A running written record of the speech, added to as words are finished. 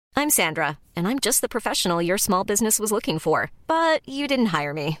I'm Sandra, and I'm just the professional your small business was looking for. But you didn't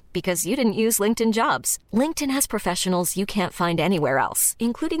hire me because you didn't use LinkedIn Jobs. LinkedIn has professionals you can't find anywhere else,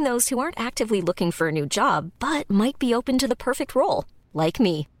 including those who aren't actively looking for a new job, but might be open to the perfect role, like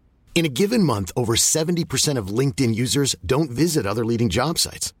me. In a given month, over 70% of LinkedIn users don't visit other leading job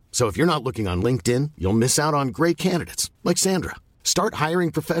sites. So if you're not looking on LinkedIn, you'll miss out on great candidates like Sandra. Start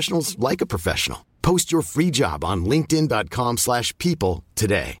hiring professionals like a professional. Post your free job on linkedin.com/people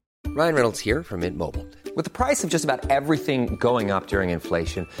today. Ryan Reynolds here from Mint Mobile. With the price of just about everything going up during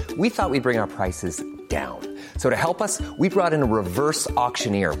inflation, we thought we'd bring our prices down. So to help us, we brought in a reverse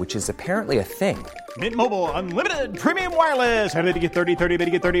auctioneer, which is apparently a thing. Mint Mobile Unlimited Premium Wireless. How to get 30, 30, bit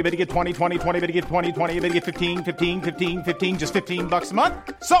to get 30, bit to get 20, 20, 20, bit to get 20, 20, bit to get 15, 15, 15, 15, just $15 a month?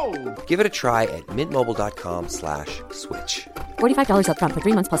 Sold! Give it a try at mintmobile.com/switch. $45 up front for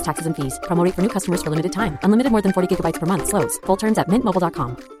 3 months plus taxes and fees. Promo rate for new customers for limited time. Unlimited more than 40 gigabytes per month. Slows full terms at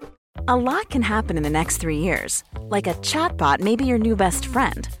mintmobile.com. A lot can happen in the next 3 years. Like a chatbot may be your new best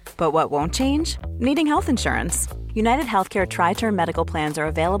friend. But what won't change? Needing health insurance. United Healthcare Tri-Term Medical Plans are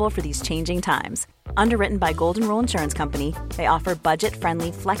available for these changing times. Underwritten by Golden Rule Insurance Company, they offer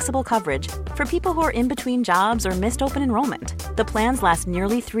budget-friendly, flexible coverage for people who are in between jobs or missed open enrollment. The plans last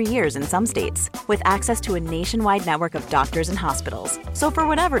nearly 3 years in some states, with access to a nationwide network of doctors and hospitals. So for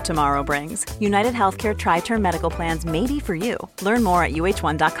whatever tomorrow brings, United Healthcare Tri-Term Medical Plans may be for you. Learn more at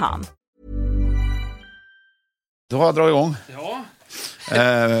uh1.com. Då har jag dragit igång. Ja.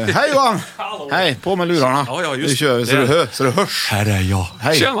 Hej Johan! Hallå. Hej, på med lurarna. Ja, just vi kör vi så det hörs. Här är jag.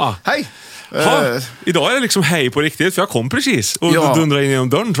 Hej. Tjena. Hej. Idag är det liksom hej på riktigt, för jag kom precis och dundrade in genom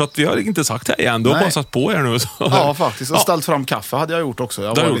dörren, så att vi har inte sagt hej än. Du har bara satt på er nu. Ja, faktiskt. Och ställt fram kaffe hade jag gjort också.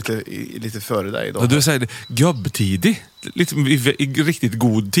 Jag var lite före dig idag. Du säger gubbtidig. Lite i riktigt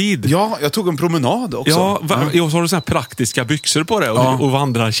god tid. Ja, jag tog en promenad också. Ja, och så har du såna här praktiska byxor på det och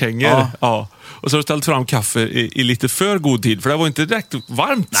vandrarkängor. Ja. Och så har du ställt fram kaffe i lite för god tid, för det var inte direkt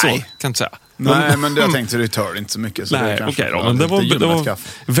varmt. Nej. Så, kan jag inte säga. Nej, men jag tänkte det tör inte så mycket. Så nej, okej då. Men det var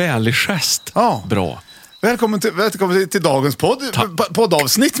vänlig gest. Ja. Bra. Välkommen till dagens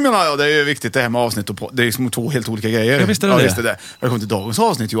poddavsnitt, menar jag. Det är ju viktigt det här med avsnitt och det är liksom 2 helt olika grejer. Jag visste det. Välkommen till dagens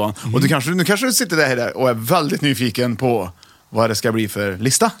avsnitt, Johan. Och nu kanske du sitter där och är väldigt nyfiken på vad det ska bli för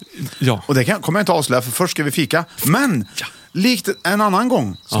lista. Ja. Och det kommer jag inte avslöja, för först ska vi fika. Men likt en annan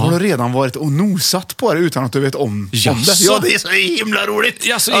gång så har du redan varit och nosat på det utan att du vet om det. Ja, det är så himla roligt.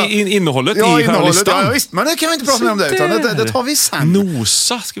 Innehållet i listan. Ja, visst. Men det kan vi inte prata mer om det, utan det tar vi sen.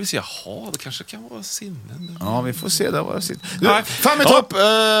 Nosa, ska vi se. Jaha, det kanske kan vara sinnen. Ja, vi får se det var sitt. 5 i topp.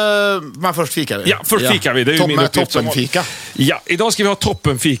 Men först fikar vi. Ja, först fikar vi. Det är ju min uppgift. Toppenfika. Ja, idag ska vi ha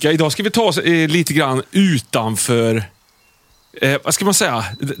toppenfika. Idag ska vi ta oss lite grann utanför vad ska man säga,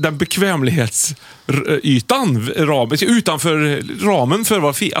 den bekvämlighetsytan, utanför ramen för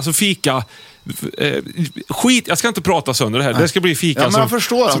vad fika. Skit, jag ska inte prata sönder det här. Det ska bli fika. Ja, men jag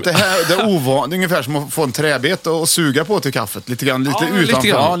förstår att det här det är ovanligt, ungefär som att få en träbet och suga på till kaffet lite utanför. Lite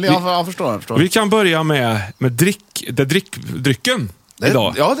grann. Jag förstår. Vi kan börja med drycken.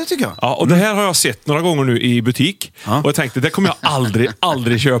 Idag. Ja, det tycker jag. Ja, och det här har jag sett några gånger nu i butik. Och jag tänkte, det kommer jag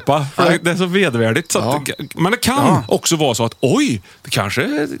aldrig köpa. För det är så vedervärdigt. Så att, men det kan också vara så att, det kanske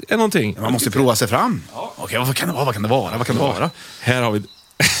är någonting. Man måste prova sig fram. Okej, vad kan det vara? Här har vi...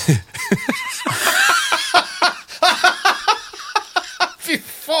 Fy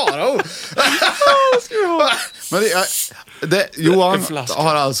faro! Men Johan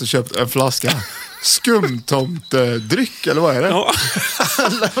har alltså köpt en flaska skumtomtedryck, eller vad är det? Ja.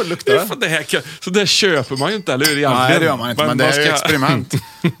 Luktar det? Så det köper man ju inte, eller hur? Nej, det gör man inte, men det är ett experiment.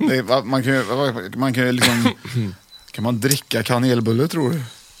 Man kan ju liksom... Kan man dricka kanelbulle, tror du?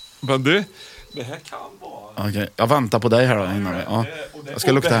 Men det här kan vara... Okej, jag väntar på dig här då innan vi... Ja. Jag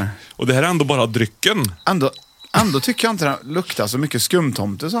ska lukta här. Och det här är ändå bara drycken. Ändå tycker jag inte det luktar så mycket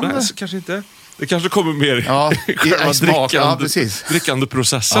skumtomte som nej, det. Kanske inte. Det kanske kommer mer i själva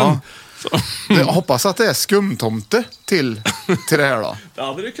drickandeprocessen. Jag hoppas att det är skumtomte till det här då.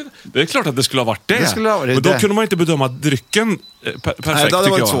 Ja, det är klart att det skulle ha varit det. Men då kunde man inte bedöma drycken perfekt. Nej, det hade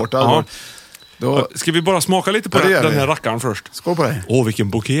varit svårt. Då... Ska vi bara smaka lite på den här rackaren först? Skål på dig. Vilken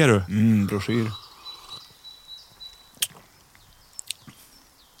bouquet du. Broschyr.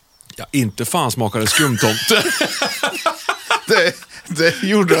 Ja, inte fan smakade skumtomte. Det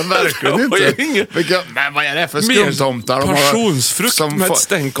gjorde den verkligen inte. Men vad är det för skumtomtar? Passionsfrukt med ett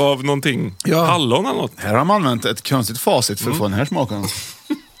stänk av någonting. Ja. Hallon eller något. Här har man använt ett konstigt facit för att få den här smaken.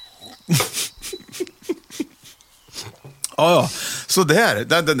 Ja. Så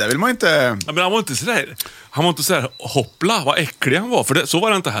den där vill man inte... Ja, men han var inte sådär... Han var inte så här, hoppla, vad äcklig han var. För det, så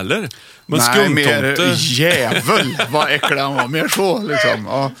var det inte heller. Men Nej, skumtomte... mer jävel vad äcklig han var. Mer så, liksom.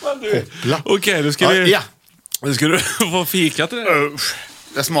 Ja. Hoppla. Okej, då ska vi... Ja. Nu ska du få fika till det.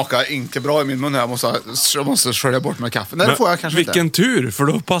 Det smakar inte bra i min mun här. Jag måste skölja bort med kaffe. Nej, det får jag kanske vilken inte. tur, för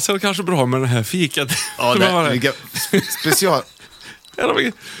då passar det kanske bra med den här fikat. Ja, det är special...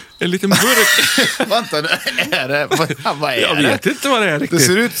 En liten burk. Vänta nu, är det? Vad är Jag det? vet inte vad det är riktigt. Det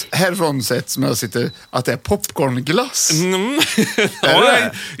ser ut härifrån sett som jag sitter att det är popcornglass.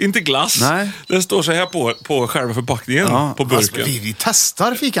 Nej, inte glass. Nej. Det står så här på själva förpackningen på burken. Alltså, vi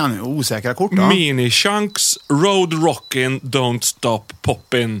testar fikan nu. Osäkra kort. Ja. Mini chunks, road rockin', don't stop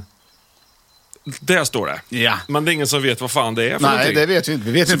poppin'. Där står det. Ja. Men det är ingen som vet vad fan det är för Nej, någonting. det vet vi inte.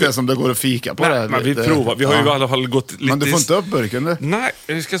 Vi vet inte ens om det går att fika på det. Men vi provar. Vi har ju i alla fall gått lite... Men du får inte upp burken du. Nej,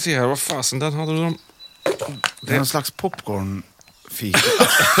 vi ska se här. Vad fasen, den hade de... Det är en slags popcornfika.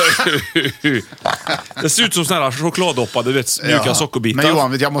 Det ser ut som såna här chokladdoppade, mjuka sockerbitar. Men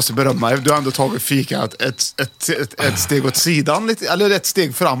Johan, jag måste berömma dig. Du har ändå tagit fika ett steg åt sidan, eller ett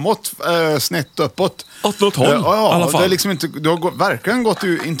steg framåt, snett uppåt. Åt något håll, i alla fall. Det är liksom inte, du har verkligen gått,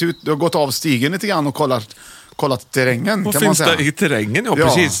 du har gått av stigen lite grann och kollat terrängen. Vad kan finns man säga. det i terrängen? Ja,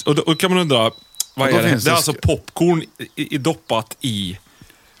 precis. Och då kan man undra, vad är det? Det är alltså popcorn doppat i...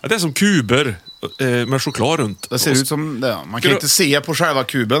 Ja, det är som kuber med choklad runt. Det ser ut som det. Man kan inte se på själva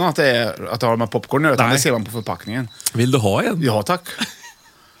kuben att det har med popcorn, utan det ser man på förpackningen. Vill du ha en? Ja, tack.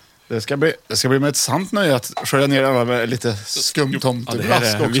 Det ska bli med ett sant nöje att skölja ner den med lite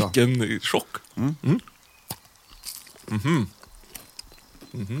skumtomteblask också. Vilken chock.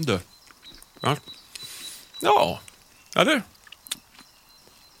 Du. Ja. Eller?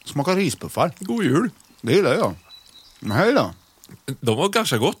 Smakar rispuffar. God jul. Det gillar jag. Men hej då. De var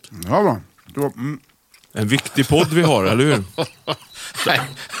ganska gott. Ja, bra. En viktig podd vi har, eller hur? Nej.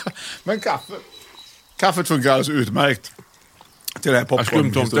 Men kaffet funkar alltså utmärkt till det här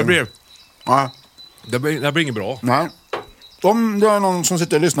popcorn. Det blir... Ja. Det blir inget bra. Nej. Om det är någon som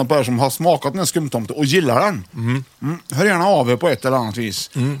sitter och lyssnar på det här som har smakat den här skumtomten och gillar den, hör gärna av er på ett eller annat vis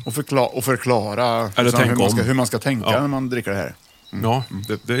och förklara eller liksom, hur man ska tänka när man dricker det här. Ja,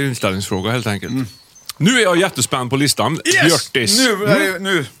 det är en inställningsfråga helt enkelt. Nu är jag jättespänd på listan. Yes! Björtis.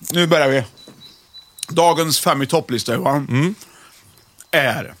 Nu börjar vi. Dagens 5 i topplista, Johan,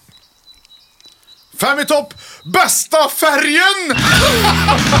 är 5 i topp, bästa färgen!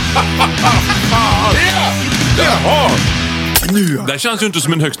 Jaha! Det känns ju inte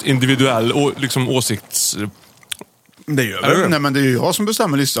som en högst individuell liksom åsikts... Det gör det. Nej, men det är ju jag som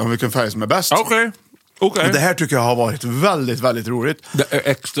bestämmer listan om vilken färg som är bäst. Okej. Men det här tycker jag har varit väldigt, väldigt roligt. Det är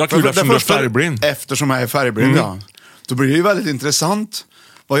extra kul eftersom du är färgblind. Eftersom jag är färgblind, ja. Då blir det ju väldigt intressant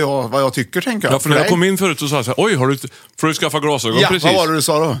vad jag tycker, tänker jag. Ja, för när jag kom in förut så sa jag så här, oj, får du skaffa glasögon precis? Vad var det du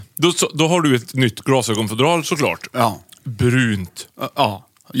sa då? Då har du ett nytt glasögonfodral såklart. Ja. Brunt. Ja.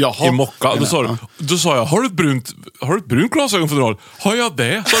 Jaha. I mocka. Då sa jag, har du ett brunt glasögonfodral? Har jag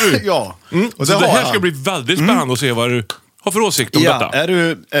det? Sa du? Ja. Och så det här ska bli väldigt spännande att se vad du har för åsikt om detta.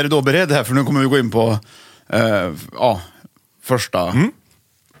 Är du då beredd här? För nu kommer vi gå in på första...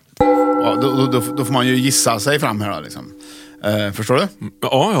 Ja, då får man ju gissa sig fram här liksom. Förstår du?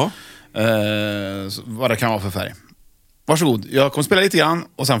 Ja. Vad det kan vara för färg. Varsågod, jag kommer spela lite grann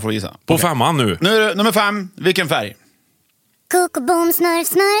och sen får du gissa. På 5:an nu. Nu är det nummer 5, vilken färg? Kokoboom, smurf,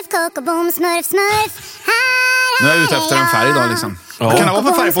 smurf, kokoboom, smurf, smurf. Nu är jag ute efter en färg då liksom. Vad kan det vara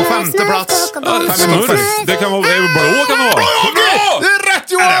för färg på 5:e plats? Smurf. Det kan vara blå, kan det vara. Bra! Det är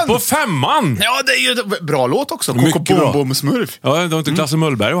rätt, Johan! Är det på 5:an? Ja, det är ju bra låt också. Mycket bra. Boom Smurf. Ja, det var inte Klasse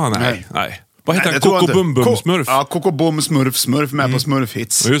Möllberg och han. Nej. Vad heter den? Coco Bum Smurf. Ja, Coco Bum Smurf med på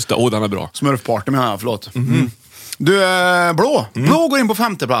Smurf-hits. Just det, den är bra. Smurf-party menar jag, förlåt. Du, blå. Blå går in på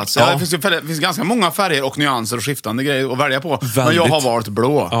 5:e plats. Ja. Det finns ganska många färger och nyanser och skiftande grejer att välja på. Men jag har valt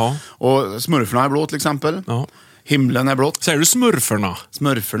blå. Ja. Och smurferna är blå till exempel. Ja. Himlen är blått. Säger du smurferna?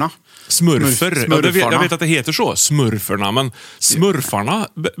 Smurfer. Jag vet att det heter så, smurferna. Men smurfarna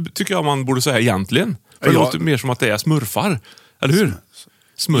tycker jag man borde säga egentligen. För det låter mer som att det är smurfar. Eller hur?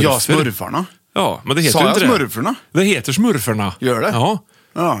 Smurfer. Ja, smurfarna. Ja, men det heter inte det. Smurferna? Det heter smurferna. Gör det? Ja,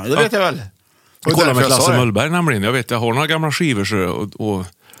 det vet jag väl. Jag kollar med Klasse Möllberg nämligen. Jag har några gamla skivor och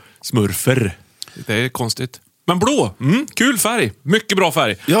smurfer. Det är konstigt. Men blå, kul färg. Mycket bra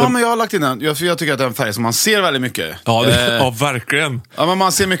färg. Ja, men jag har lagt in den. Jag tycker att det är en färg som man ser väldigt mycket. Ja, verkligen. Ja, men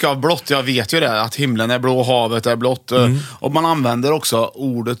man ser mycket av blått. Jag vet ju det, att himlen är blå, havet är blått. Och man använder också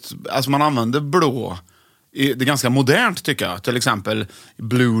ordet, alltså man använder blå. Det är ganska modernt tycker jag. Till exempel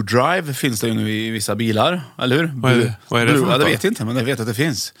Blue Drive finns det ju nu i vissa bilar, eller hur? Vad är det för något? Jag vet inte, men jag vet att det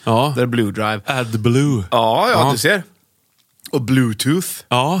finns. Ja. Det är Blue Drive. AdBlue. Ja, du ser. Och Bluetooth.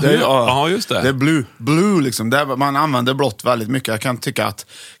 Ja, det är, ja, just det. Det är blue liksom. Där man använder blått väldigt mycket. Jag kan tycka att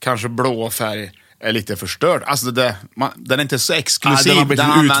kanske blå färg är lite förstörd. Alltså den är inte så exklusiv. Den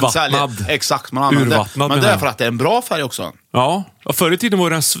har blivit utvattnad. Exakt, man använder Urvattnad, men det är för att det är en bra färg också. Ja, förr i tiden var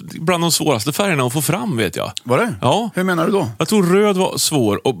det bland de svåraste färgerna att få fram, vet jag. Var det? Ja. Hur menar du då? Jag tror röd var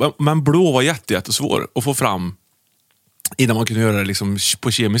svår, men blå var jättesvår att få fram innan man kunde göra det liksom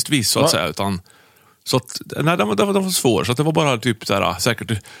på kemiskt vis, så att säga. Utan, så att, nej, den var svår. Så att det var bara typ såhär,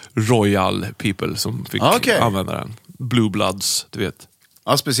 säkert royal people som fick använda den. Blue bloods, du vet.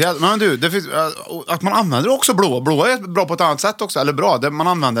 Ja, speciellt. Men du, det finns, att man använder också blå. Blå är bra på ett annat sätt också. Eller bra, man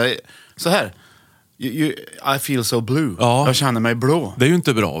använder så här. I feel so blue. Ja. Jag känner mig blå. Det är ju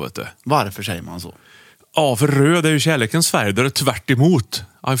inte bra, vet du. Varför säger man så? Ja, för röd är ju kärlekens färg. Där är det tvärt emot.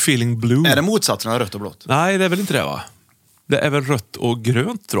 I'm feeling blue. Är det motsatsen av rött och blått? Nej, det är väl inte det, va? Det är väl rött och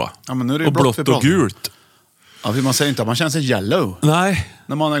grönt, tror jag. Ja, men nu är det och blått och gult. Ja, för man säger inte att man känner sig yellow. Nej.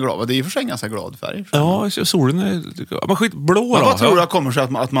 När man är glad. Det är i och för sig ganska glad färg. Ja, solen är... Man skit blå då. Vad tror du kommer sig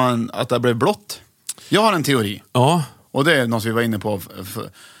att det blev blått? Jag har en teori. Ja. Och det är något vi var inne på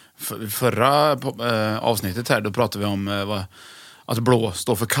förra avsnittet här. Då pratade vi om att blå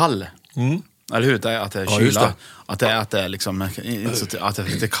står för kall. Mm. Eller hur? Att det är kyla. Att det är liksom, att det är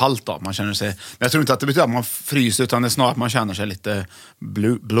lite kallt då. Man känner sig... Men jag tror inte att det betyder att man fryser, utan det är snarare att man känner sig lite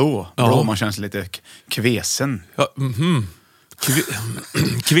blå. Man känner sig lite kvesen. Ja,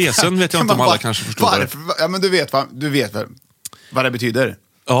 kvesen vet jag inte om alla kanske förstår. Varför? Ja, men du vet vad det betyder.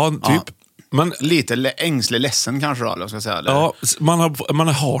 Ja, typ. Ja. Men lite ängslig, ledsen kanske då, eller ska jag säga. Eller? Ja, man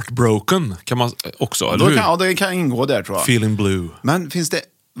är heartbroken kan man också, eller hur? Det kan ingå där, tror jag. Feeling blue. Men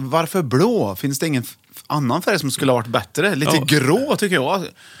varför blå? Finns det ingen annan färg som skulle ha varit bättre? Lite grå, tycker jag.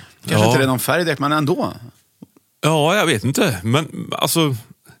 Kanske inte det är någon färg direkt, men ändå. Ja, jag vet inte. Men alltså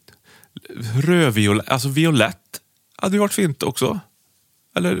rödviolett, alltså violett hade ju varit fint också.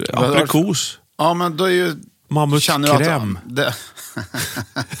 Eller aprikos. Ja, men då är ju... Mammutkräm.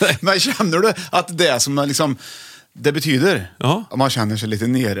 Men känner du att det som liksom, det betyder? Ja. Om man känner sig lite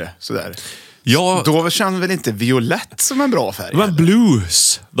nere, sådär. Ja. Då känner väl inte violett som en bra färg? Men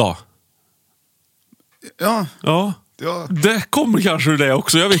blues då? Ja. Det kommer kanske ur det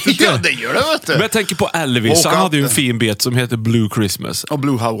också, jag vet inte. Ja, det gör det, vet du. Men jag tänker på Elvis, han hade ju en fin bet som heter Blue Christmas. Och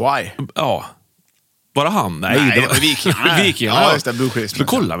Blue Hawaii. Ja. Bara han? Nej, det var Vikingarna. Ja, just det, Blue Christmas.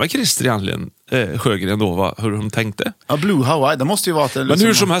 Så kolla med Christer egentligen Sjögren då, hur de tänkte. Ja, Blue Hawaii, det måste ju vara... Men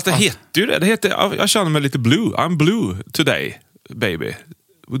hur som helst, det heter ju det. Det heter, jag känner mig lite blue. I'm blue today, baby.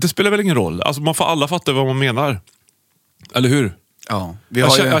 Det spelar väl ingen roll. Alltså man får alla fatta vad man menar. Eller hur? Ja.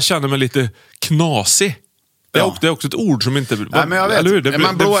 Jag känner mig lite knasig. Det är också ett ord som inte... Nej, men jag vet. Eller hur?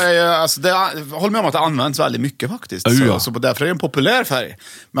 Men blå är ju... Alltså, håller med om att det används väldigt mycket faktiskt. Så därför är det en populär färg.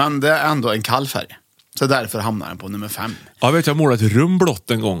 Men det är ändå en kall färg. Så därför hamnar den på nummer 5. Jag målade ett rum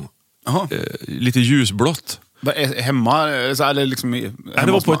blått en gång. Lite ljusblått. Hemma? Eller liksom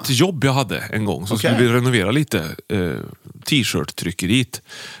det var på ett jobb jag hade en gång. Så skulle vi renovera lite t-shirt-tryckeriet.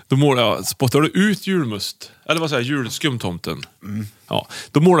 Då spottade ut julmust. Eller vad säger jag? Julskumtomten. Mm. Ja.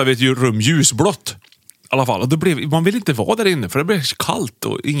 Då målade vi ett rum ljusblått. I alla fall. Och man vill inte vara där inne för det blev kallt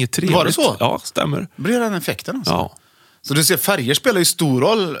och inget trevligt. Var det så? Ja, stämmer. Blir den effekten alltså? Ja. Så du ser, färger spelar ju stor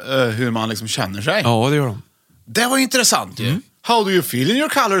roll hur man liksom känner sig. Ja, det gör de. Det var intressant ju. How do you feel in your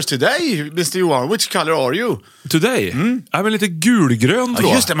colors today, Mr. Johan? Which color are you? Today? Jag är lite gulgrön, tror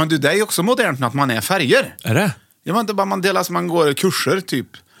jag. Just det, men det är ju också modernt att man är färger. Är det? Ja, men inte bara man delas, man går kurser typ.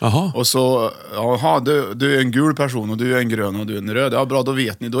 Aha. Och så, du är en gul person och du är en grön och du är en röd. Ja, bra, då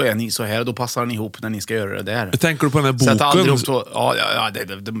vet ni, då är ni så här och då passar ni ihop när ni ska göra det där. Tänker du på den här boken? Sätt aldrig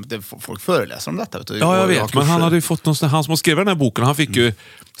upp folk föreläser om detta. Vet du. Ja, jag vet, men han hade ju fått han som skrev den här boken, han fick ju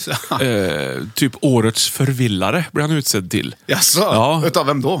typ årets förvillare blir han utsedd till. Jaså? Ja. Utav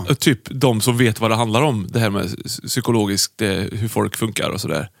vem då? Typ de som vet vad det handlar om, det här med psykologiskt, hur folk funkar och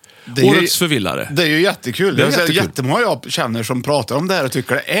sådär. Årets förvillare. Det är ju jättekul. Det är jättemånga jag känner som pratar om det här och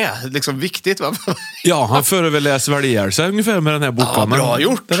tycker det är liksom viktigt. Va? Ja, han föreläser väl ihjäl sig ungefär med den här boken. Ja, bra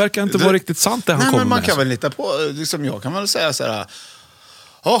gjort. Det verkar inte vara riktigt sant det han kommer med. Men man kan väl lita på, liksom jag kan väl säga så här: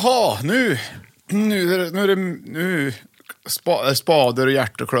 jaha, nu är det spader och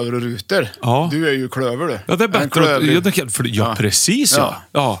hjärteklöver och ruter. Ja. Du är ju klöver du. Ja, det är bättre. Precis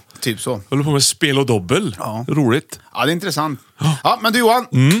ja. Typ så. Håller på med spel och dobbel. Ja. Roligt. Ja, det är intressant. Ja, men du Johan,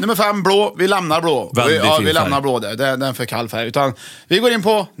 nummer 5 blå. Vi lämnar blå. Vi lämnar blå där. Det är en för kall färg. Utan vi går in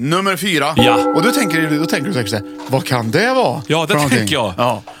på nummer 4. Ja. Och då tänker du säkert så här, vad kan det vara? Ja, det tänker jag.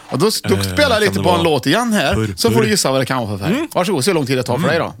 Ja. Och då spelar jag lite på en låt igen här. Så får du gissa vad det kan vara för färg. Varsågod, så lång tid det tar för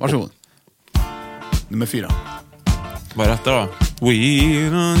dig då. Varsågod. Nummer 4. Vad är detta då? We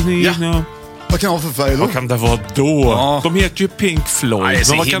don't need no... Vad kan det vara för färg då? Vad kan det vara då? Ja. De heter ju Pink Floyd. Nej,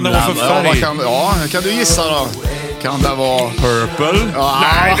 Men vad kan det vara för färg? Kan du gissa då? Kan det vara... Purple? Ja.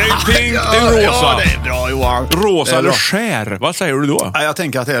 Nej, det är pink. Det är rosa. Ja, det är bra Johan. Rosa Det är eller bra. skär? Vad säger du då? Nej, jag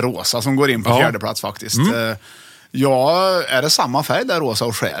tänker att det är rosa som går in på Ja. fjärde plats faktiskt. Ja, är det samma färg där, rosa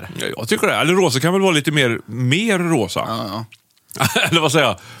och skär? Ja, jag tycker det. Eller rosa kan väl vara lite mer rosa. Ja. Eller vad säger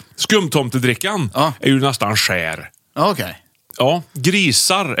jag? Skumtomtedrickan är ju nästan skär. Okej. Ja,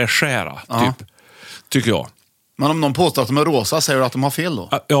 grisar är skära, typ. Tycker jag. Men om någon påstår att de är rosa, säger du att de har fel då?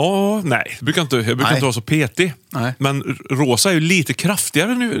 Ja, nej. Jag brukar inte vara så petig. Nej. Men rosa är ju lite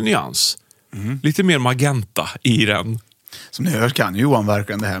kraftigare nyans. Lite mer magenta i den. Som ni hör kan Johan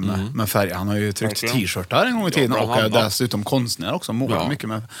verkligen det här med färger. Han har ju tryckt t-shirtar en gång i tiden Ja, och är dessutom konstnär också. Målar mycket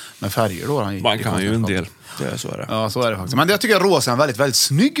med färger då. Man kan ju en del. Så är det. Ja, så är det faktiskt. Men jag tycker att rosa är en väldigt, väldigt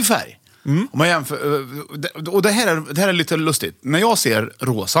snygg färg. Om man jämför, och det här är lite lustigt. När jag ser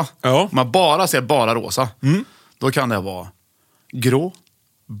rosa, om man bara ser bara rosa, då kan det vara grå,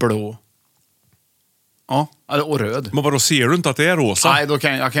 blå, och röd. Men vadå, ser du inte att det är rosa? Nej, då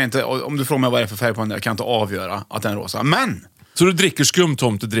jag kan inte, om du frågar mig vad det är för färg på den där, jag kan inte avgöra att den är rosa. Men! Så du dricker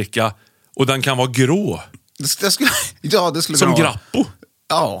skumtomtedricka och den kan vara grå? Det skulle Som kunna vara. grappo?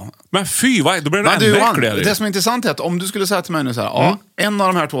 Ja. Men fy, då blir det Men ännu du Johan, äckligare. det som är intressant är att om du skulle säga till mig nu så här, en av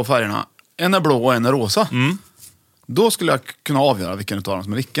de här två färgerna, en är blå och en är rosa. Då skulle jag kunna avgöra vilken av dem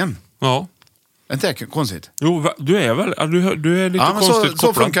som är vilken. Ja. Är inte det konstigt? Jo, du är väl, du är lite Ja, men konstigt så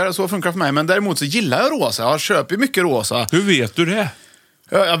kopplad. funkar det för mig. Men däremot så gillar jag rosa. Jag köper ju mycket rosa. Hur vet du det?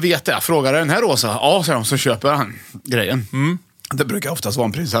 Jag vet det. Jag frågar, är den här rosa? Ja, säger de, så köper jag den grejen. Det brukar oftast vara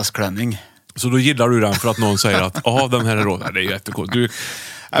en prinsessklänning. Så då gillar du den för att någon säger att den här är rosa. Det är jättecoolt. Det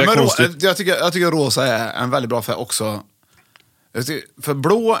är konstigt. Jag tycker rosa är en väldigt bra färg också. För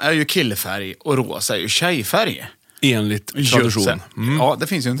blå är ju killfärg och rosa är ju tjejfärg. Enligt tradition. Ja, det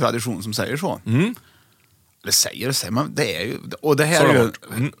finns ju en tradition som säger så. Det säger man. Det är ju, och det här är ju,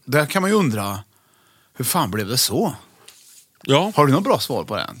 där kan man ju undra, hur fan blev det så? Ja. Har du något bra svar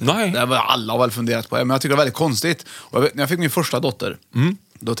på det? Nej. Det var alla har väl funderat på det, men jag tycker det är väldigt konstigt. Och när jag fick min första dotter,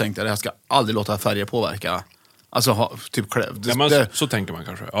 då tänkte jag att jag ska aldrig låta färger påverka. Alltså, typ kläder. Ja, men så tänker man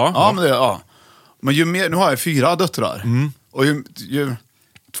kanske. Ja. Men ju mer, nu har jag 4 döttrar. Och ju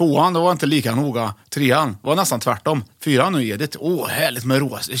tvåan, då var inte lika noga. 3an var nästan tvärtom. 4an nu Edith. Härligt med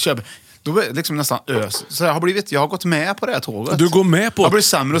rosa. Då blir det liksom nästan ös. Så jag har gått med på det här tåget. Du går med på jag blir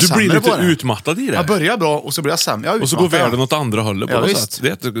sämre och sämre. Du blir lite på det. utmattad i det. Jag börjar bra och så blir jag sämre. Och så går världen åt andra hållet på något sätt.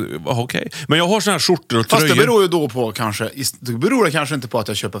 Det är okej. Men jag har såna här skjortor och tröjor. Fast det beror ju då på det beror det kanske inte på att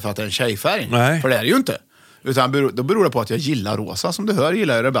jag köper för att det är en tjejfärg. Nej. För det är det ju inte. Utan då beror det på att jag gillar rosa. Som du hör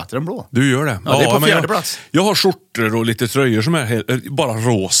gillar jag det bättre än blå. Du gör det? Ja, det är på fjärde plats. Jag har skjortor och lite tröjor som är bara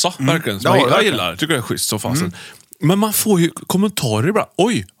rosa, verkligen. Som jag gillar. Tycker jag är schysst så fasen. Men man får ju kommentarer ibland.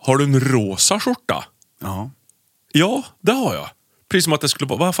 Oj, har du en rosa skjorta? Ja. Ja, det har jag. Precis som att det skulle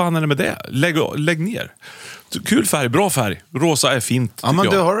vara, vad fan är det med det? Lägg ner. Kul färg, bra färg. Rosa är fint. Ja, men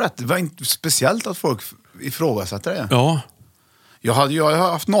du har rätt. Det var inte speciellt att folk ifrågasätter det. Ja. Jag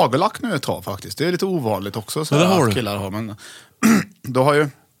har haft nagellack nu ett tag faktiskt. Det är lite ovanligt också. Så det har att killar har. Men då har ju...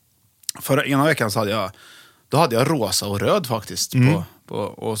 Förra ena veckan så hade jag rosa och röd faktiskt.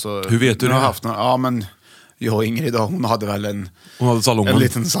 Och så, hur vet du det? Ja, men jag och Ingrid, hon hade väl en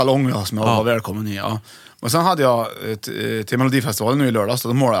liten salong som jag var välkommen i. Ja. Och sen hade jag till Melodifestivalen nu i lördags,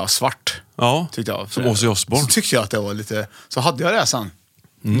 då målade jag svart. Ja, tyckte jag. som Ozzy Osbourne. Så tyckte jag att det var lite... Så hade jag det sen.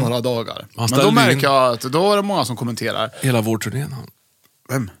 Några dagar. Men då märker jag att då är det många som kommenterar. Hela vårdturnén.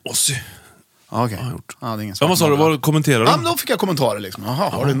 Vem? Ozzy. Okej. Ja, det är ingen vad sa du? Vad kommenterar du? Ja, men då fick jag kommentarer liksom. Jaha,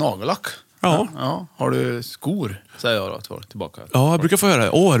 har du nagellack? Ja. Har du skor? Säger jag då tillbaka. Ja, jag brukar få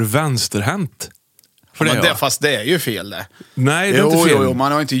höra är du vänsterhänt? Fast det är ju fel det. Nej, det är inte fel. Jo,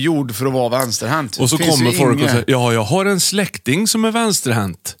 man har inte gjord för att vara vänsterhänt. Och så kommer folk och säger, ja, jag har en släkting som är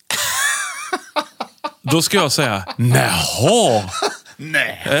vänsterhänt. Då ska jag säga, näha.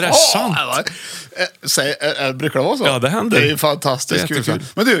 Nej. Är det sant? Brukar det vara så? Ja, det händer. Det är ju fantastiskt kul.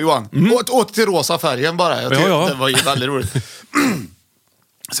 Men du Johan, åt till rosa färgen bara. Det var ju väldigt roligt.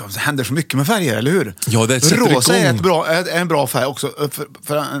 Så det händer så mycket med färger, eller hur? Ja, det sätter rosa igång. är en bra färg också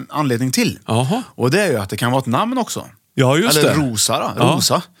för en anledning till. Aha. Och det är ju att det kan vara ett namn också. Ja, just eller det. Rosa då. Ja.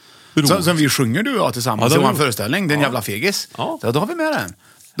 Rosa. Som vi sjunger du och jag tillsammans i vår föreställning. Den jävla fegis. Ja. Då har vi med den.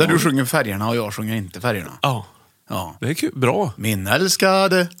 Där du sjunger färgerna och jag sjunger inte färgerna. Ja. Det är kul. Bra. Min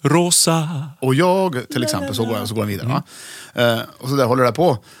älskade rosa. Och jag, till exempel, så går den vidare. Va? Och så där håller det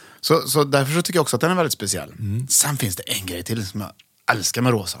på. Så därför så tycker jag också att den är väldigt speciell. Sen finns det en grej till som jag älskar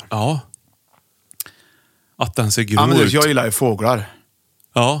med rosa. Ja. Att den ser grå men ut. jag gillar ju fåglar.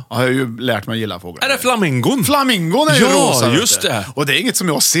 Ja. Jag har ju lärt mig att gilla fåglar. Är det flamingon? Flamingon är ju rosa. vet just du. det. Och det är inget som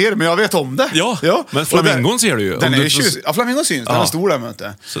jag ser, men jag vet om det. Ja, men flamingon ser du ju. Den Om är du- tjus... Ja, flamingon syns. Den är stor där, vet du.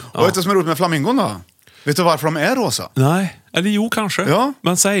 Och vet du vad som är roligt med flamingon då? Vet du varför de är rosa? Nej, eller jo kanske. Ja.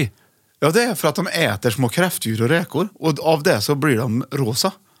 Men säg. Ja, det är för att de äter små kräftdjur och räkor. Och av det så blir de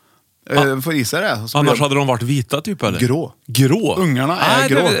rosa. Får i sig det. Så Annars blir hade de varit vita typ eller? Grå. Grå? Ungarna är Nej,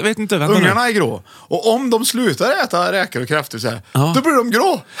 grå. Jag vet inte. Vänta Ungarna nu. är grå. Och om de slutar äta räkor och kräftor så här, Ja. då blir de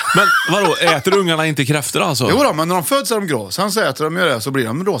grå. Men vadå, äter ungarna inte kräftor alltså? Jo då, men när de föds är de grå. Sen så äter de ju det så blir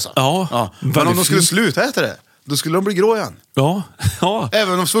de rosa. Ja, Men väldigt om de skulle fint. sluta äta det, då skulle de bli grå igen. Ja. Ja.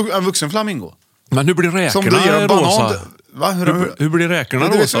 Även om en vuxen flamingo. Men hur blir Som du ger räkorna en banan. rosa? Va? Hur blir räkorna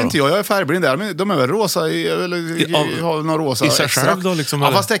Det vet rosa jag då? inte jag är färgblind där. Men de är väl rosa har någon rosa i sig extrakt. själv då, liksom, Ja,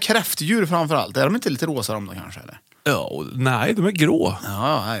 eller? fast det är kräftdjur framförallt. Är de inte lite rosa de då kanske? Eller? Ja, nej, de är grå.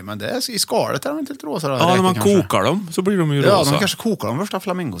 Ja, nej, men det är i skalet är de inte lite rosa då, Ja, när räkor man kanske. kokar dem så blir de ju Ja, rosa. de kanske kokar de första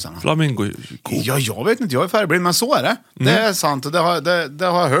flamingosarna. Flamingo. Ja, jag vet inte, jag är färgblind, men så är det. Det är sant, och det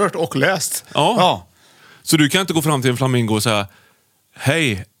har jag hört och läst. Ja. Så du kan inte gå fram till en flamingo och säga: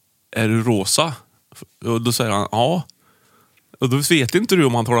 hej, är du rosa? Och då säger han ja. Och då vet inte du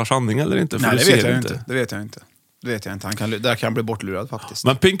om han talar sanning eller inte. För Nej, du det ser vet jag inte. Det vet jag inte. Där kan han bli bortlurad faktiskt.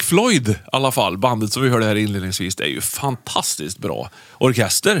 Men Pink Floyd i alla fall, bandet som vi hörde här inledningsvis, det är ju fantastiskt bra.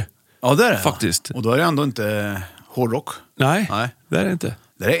 Orkester. Ja, det är det. Faktiskt. Och då är det ändå inte hårdrock. Nej, Nej. det är det inte.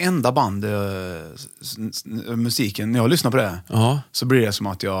 Det är det enda band, musiken, när jag lyssnar på det, Ja. så blir det som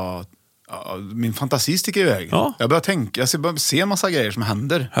att min fantasi sticker iväg. Ja. Jag börjar tänka, jag börjar se en massa grejer som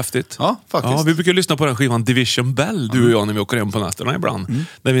händer. Häftigt. Ja, faktiskt. Ja, vi brukar lyssna på den skivan Division Bell, du och jag, när vi åker hem på nätterna ibland.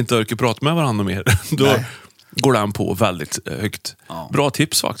 När vi inte orkar prata med varandra mer. Då Nej. går den på väldigt högt. Ja. Bra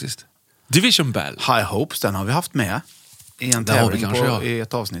tips faktiskt. Division Bell. High Hopes, den har vi haft med i en Det har vi tävling kanske, ja. i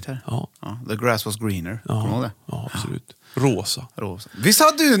ett avsnitt här. Ja. The grass was greener. Kommer du ihåg det? Ja, absolut. Rosa. Rosa. Visst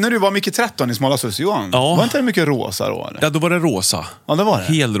hade du när du var Micke 13 i Smala Sus, Johan? Ja. Var inte det mycket rosa då? Eller? Ja, då var det rosa. Ja, det var det.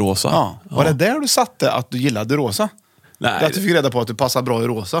 Helrosa. Ja. Var det där du satte att du gillade rosa? Nej. Att du fick reda på att du passar bra i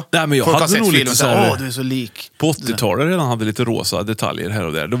rosa? Nej, men jag Folk har hade sett nog filmen lite och så sagt, här- åh, du är så lik. På 80-talet redan hade lite rosa detaljer här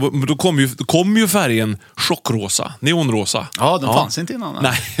och där. Då kom ju färgen chockrosa, neonrosa. Ja, den fanns inte innan.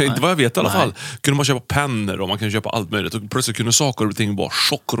 Nej, inte vad jag vet i alla Nej. fall. Kunde man köpa pennor och man kunde köpa allt möjligt. Och plötsligt kunde saker och ting vara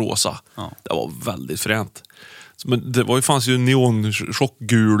chockrosa. Ja. Det var väldigt fränt. Men det fanns ju neon,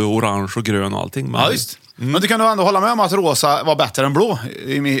 chockgul och orange och grön och allting. Men Ja, visst. Men du kan nog ändå hålla med om att rosa var bättre än blå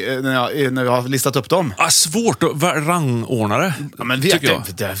när vi har listat upp dem. svårt att rangordna det. Ja, men tycker jag.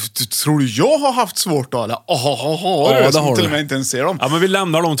 tror du jag har haft svårt då? Eller? Ja, det som har till du. och med inte ens ser dem. Ja, men vi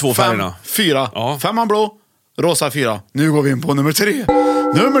lämnar de två 5, färgerna. 4. Ja. 5 blå, rosa 4. Nu går vi in på nummer 3.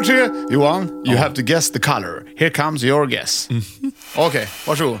 Nummer 3, Johan, you have to guess the color. Here comes your guess. Okej,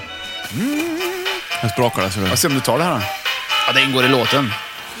 varsågod. Jag sprakar det så Jag ser om du tar det här. Ja, det ingår i låten.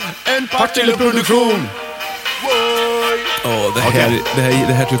 En Partille-produktion.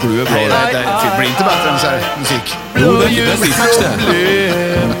 det här tycker du är bra. Nej, det blir inte bättre än så här musik. Jo, det blir faktiskt det.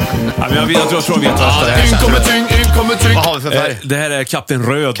 Ja, men jag tror jag vet vad det är. Vad har vi för färg? Det här är Kapten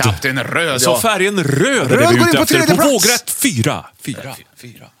Röd. Kapten Röd, Så ja. färgen röd är Röd det vi går in ute på efter. tredje På plats. vågrätt 4.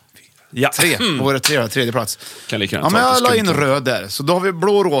 Ja. 3. Vad var det? Tredje plats. Kan lika gärna Ja, ta men lite jag la in skumt. röd där. Så då har vi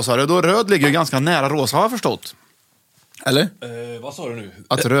blå, rosa, röd. Och röd ligger ganska nära rosa, har jag förstått. Eller? Vad sa du nu?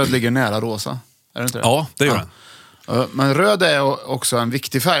 Att röd ligger nära rosa. Är det inte det? Ja, det gör den. Men röd är också en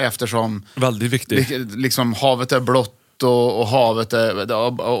viktig färg eftersom Väldigt viktig. liksom havet är blått och havet är,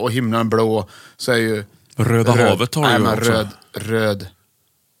 och himlen blå, så är ju Röda havet har du ju men också. röd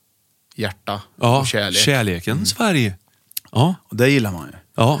hjärta Ja, och kärlek. kärlekens färg. Ja. Och det gillar man ju.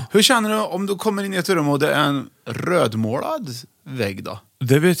 Ja. Hur känner du om du kommer in i ett rum och det är en rödmålad vägg då?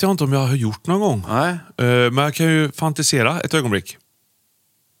 Det vet jag inte om jag har gjort någon gång. Nej. Men jag kan ju fantisera ett ögonblick.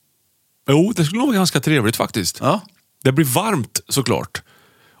 Jo, det skulle nog vara ganska trevligt faktiskt. Ja. Det blir varmt såklart.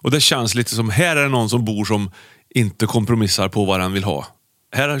 Och det känns lite som, här är det någon som bor som inte kompromissar på vad den vill ha.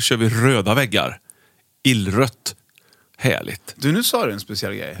 Här kör vi röda väggar. Illrött. Härligt. Du, nu sa du en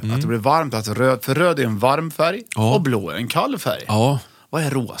speciell grej. Att det blir varmt. Att för röd är en varm färg Ja. och blå är en kall färg. Ja. Vad är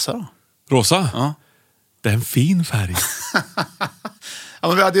rosa då? Rosa? Ja. Det är en fin färg. Ja,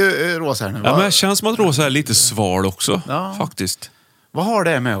 men vi hade ju rosa här nu. Ja, men det känns som att rosa är lite sval också. Ja. Faktiskt. Vad har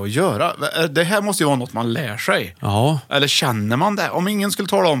det med att göra? Det här måste ju vara något man lär sig. Ja. Eller känner man det? Om ingen skulle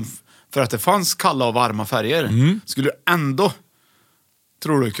tala om för att det fanns kalla och varma färger, skulle du ändå,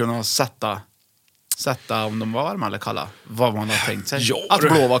 tror du, kunna sätta om de var varma eller kalla? Vad man har tänkt sig. Ja, att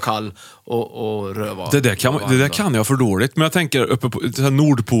blå var kall och röd var Det där kan jag för dåligt. Men jag tänker uppe på så här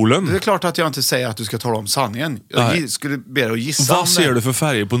Nordpolen. Det är klart att jag inte säger att du ska tala om sanningen. Jag Nej. skulle be dig att gissa. Vad ser du för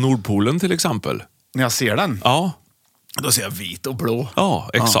färger på Nordpolen till exempel? När jag ser den? Ja. Då ser jag vit och blå. Ja,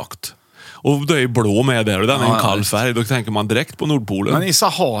 exakt. Och då är ju blå med där och den är en kall färg. Då tänker man direkt på Nordpolen. Men i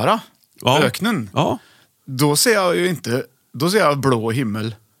Sahara, öknen, då ser jag ju inte... Då ser jag blå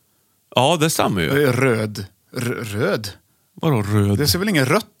himmel. Ja, det stämmer ju. Röd. Röd? Vadå röd? Det ser väl ingen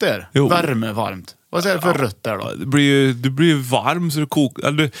rött där? Jo. Värme, varmt. Vad är det för rött där då? Du blir ju varm så du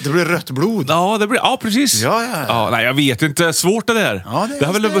kokar. Det blir rött blod. Ja, precis. Ja. Nej, jag vet inte. Svårt det där. Ja, det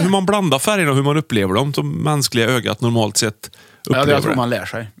är väl hur man blandar färgerna och hur man upplever dem som mänskliga ögat normalt sett upplever. Jag tror man lär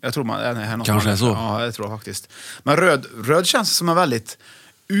sig. Jag tror Kanske är så. Ja, jag tror faktiskt. Men röd känns som en väldigt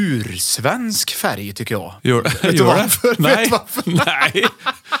ursvensk färg, tycker jag. Vet du varför? Nej. Nej.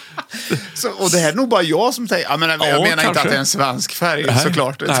 Så, och det här är nog bara jag som säger... Jag menar kanske. Inte att det är en svensk färg,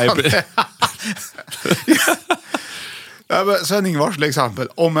 såklart. Nej. Sven-Ingvars exempel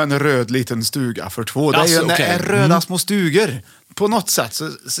om en röd liten stuga för två. Det är ju röda små stugor. På något sätt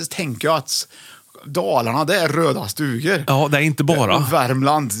så tänker jag att Dalarna, det är röda stugor. Ja, det är inte bara.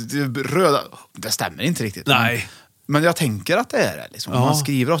 Värmland, röda... Det stämmer inte riktigt. Nej. Men jag tänker att det är det. Liksom. Man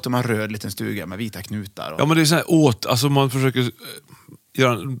skriver ofta om en röd liten stuga med vita knutar. Ja, men det är så här alltså man försöker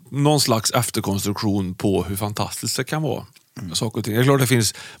göra någon slags efterkonstruktion på hur fantastiskt det kan vara. Saker och ting. Det är klart det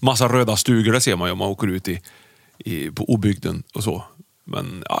finns massa röda stugor, det ser man ju om man åker ut på obygden och så.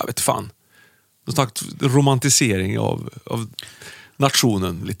 Men jag vet fan. Någon slags romantisering av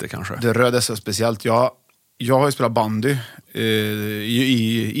nationen lite kanske. Det röda är så speciellt. Jag har ju spelat bandy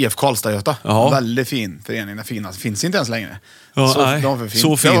i IF Karlstad-Göta. Väldigt fin förening. Den finaste finns inte ens längre. Ja,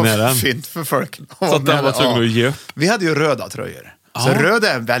 så fin är den. Det var fint för folk. Så att den var tvungen att ge upp. Vi hade ju röda tröjor. Så röd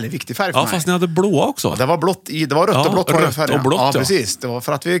är en väldigt viktig färg för mig. Ja, fast ni hade blåa också. Det var blått det var rött och blått. Rött och blått, ja, precis. Det var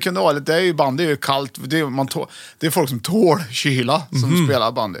för att vi kunde ha lite, det är ju bandy, det är ju kallt. Det är folk som tål kyla som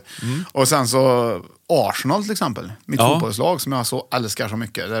spelar bandy. Och sen så Arsenal till exempel. Mitt fotbollslag som jag så älskar så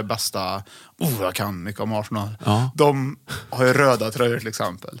mycket. Det är bästa, jag kan mycket om Arsenal. De har ju röda tröjor till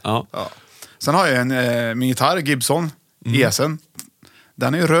exempel. Ja. Sen har jag min gitarr, Gibson, ESen.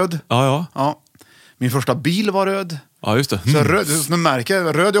 Den är ju röd. Ja. Min första bil var röd. Ja, just det. Så röd, du märker,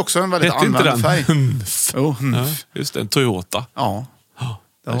 röd är också en väldigt använd färg. Ja, just det, en Toyota. Ja.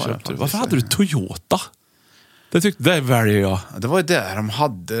 Varför hade du Toyota? Det väljer jag. Det var ju det de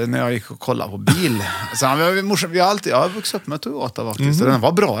hade när jag gick och kollade på bil. Så jag har vuxit upp med Toyota faktiskt. Den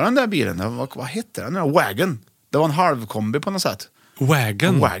var bra den där bilen. Vad hette den? Wagon. Det var en halvkombi på något sätt.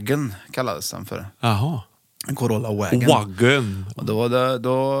 Wagon kallades den för. Jaha. En Corolla Wagon. Och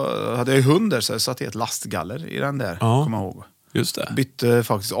då hade jag hund där så jag satt i ett lastgaller i den där, kommer jag ihåg. Just det. Bytte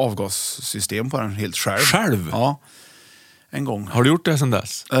faktiskt avgassystem på den helt själv. Själv? Ja. En gång. Har du gjort det sedan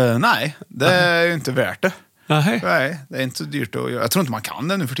dess? Nej, det är ju inte värt det. Nej, det är inte så dyrt att göra. Jag tror inte man kan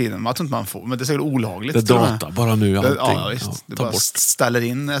det nu för tiden. Jag tror inte man får, men det är säkert olagligt. Det är data bara nu allting. Ja, visst. Det bara ställer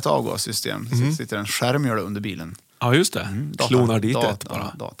in ett avgassystem. Så sitter en skärm gör det under bilen. Ja, just det. Klonar dit ett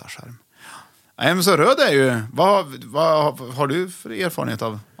bara. Dataskärm. Nej, men så röd är ju... Vad har du för erfarenhet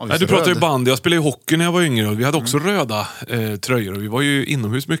av du pratar ju band. Jag spelade ju hockey när jag var yngre. Och vi hade också röda tröjor. Och vi var ju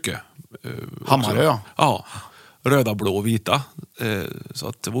inomhus mycket. Hammarö, ja. Ja. Röda, blå och vita. Så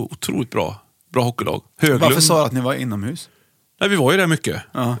att det var otroligt bra hockeylag. Höglund. Varför sa du att ni var inomhus? Nej, vi var ju där mycket.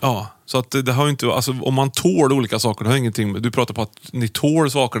 Ja. Så att det har ju inte... Alltså, om man tål olika saker, det har ingenting med... Du pratar på att ni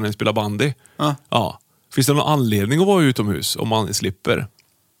tål saker när ni spelar bandy. Ja. Finns det någon anledning att vara utomhus om man slipper?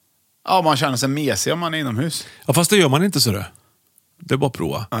 Ja, man känner sig mesig om man är inomhus. Ja, fast det gör man inte så det. Det är bara att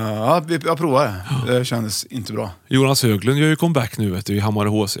prova. Ja, jag provar det. Det kändes inte bra. Jonas Höglund gör ju comeback nu, vet du, i Hammarö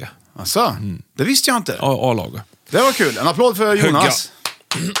HC. Alltså, det visste jag inte. Ja, A-laget. Det var kul. En applåd för Jonas.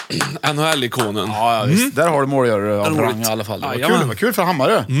 NHL-ikonen. Ja, visst. Där har du målgörare av rang i alla fall. Det var kul för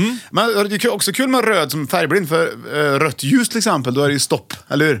Hammarö. Men det är också kul med röd som färgblind. För rött ljus till exempel, då är det ju stopp,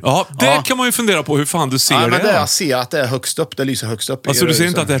 eller hur? Ja, det kan man ju fundera på hur fan du ser det. Men jag ser att det är högst upp, det lyser högst upp. Alltså du ser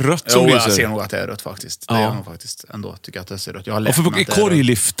inte att det är rött som lyser? Jag ser nog att det är rött faktiskt. Det är nog faktiskt ändå, tycker jag att det ser rött. Jag har lärt för i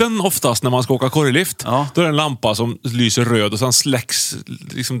korgliften oftast, när man ska åka korglift, då är det en lampa som lyser röd och sen släcks,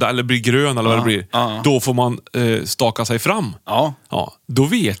 liksom, eller blir grön eller vad det blir. Då får man staka sig fram. Ja. Då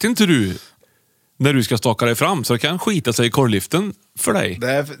vet inte du när du ska staka dig fram, så det kan skita sig i korgliften för dig.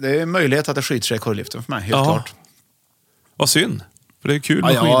 Det är möjlighet att det skiter sig i korgliften för mig, helt klart. Vad synd, för det är kul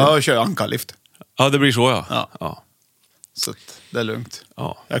med skidor. Jag kör ankarlift. Ja, det blir så, ja. Så det är lugnt.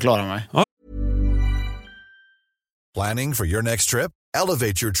 Jag klarar mig. Planning for your next trip?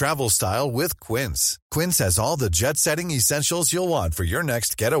 Elevate your travel style with Quince. Quince has all the jet-setting essentials you'll want for your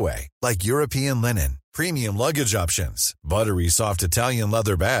next getaway, like European linen, premium luggage options, buttery soft Italian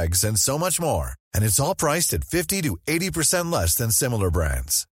leather bags, and so much more. And it's all priced at 50 to 80% less than similar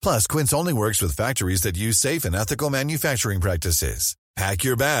brands. Plus, Quince only works with factories that use safe and ethical manufacturing practices. Pack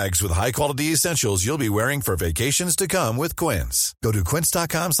your bags with high-quality essentials you'll be wearing for vacations to come with Quince. Go to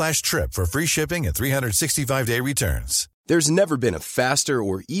quince.com/trip for free shipping and 365-day returns. There's never been a faster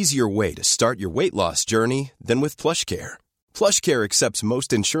or easier way to start your weight loss journey than with PlushCare. PlushCare accepts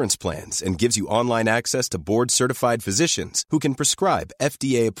most insurance plans and gives you online access to board-certified physicians who can prescribe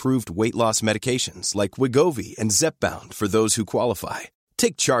FDA-approved weight loss medications like Wegovy and Zepbound for those who qualify.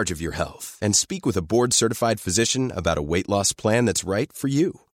 Take charge of your health and speak with a board-certified physician about a weight loss plan that's right for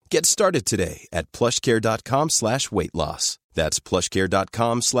you. Get started today at plushcare.com/weightloss. That's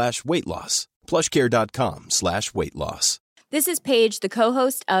plushcare.com/weightloss. plushcare.com/weightloss. This is Paige, the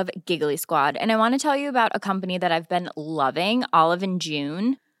co-host of Giggly Squad, and I want to tell you about a company that I've been loving, Olive &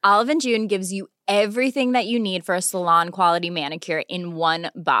 June. Olive & June gives you everything that you need for a salon-quality manicure in one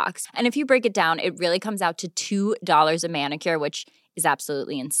box. And if you break it down, it really comes out to $2 a manicure, which is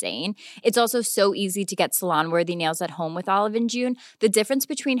absolutely insane. It's also so easy to get salon-worthy nails at home with Olive & June. The difference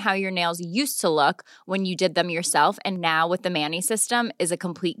between how your nails used to look when you did them yourself and now with the Mani system is a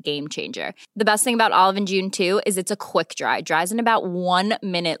complete game changer. The best thing about Olive & June, too, is it's a quick dry. Dries in about 1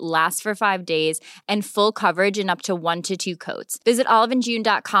 minute, lasts for 5 days, and full coverage in up to 1 to 2 coats. Visit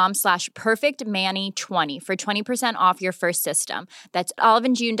oliveandjune.com/perfectmani20 for 20% off your first system. That's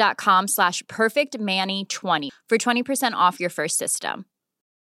oliveandjune.com/perfectmani20 for 20% off your first system.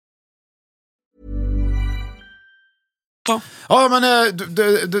 Ja, men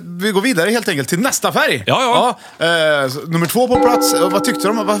vi går vidare helt enkelt till nästa färg. Nummer 2 på plats. Vad tyckte du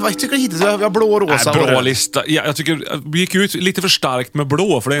om? Vad tycker du hittills? Vi har blå och rosa. Bra lista. Ja, jag tycker vi gick ut lite för starkt med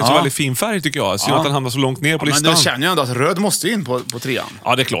blå, för det är en så väldigt fin färg tycker jag. Synd att den hamnar så långt ner på listan. Men du känner ju ändå att röd måste in på 3:an.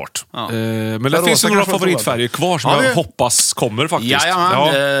 Ja, det är klart. Men det finns några favoritfärger kvar som jag hoppas kommer faktiskt.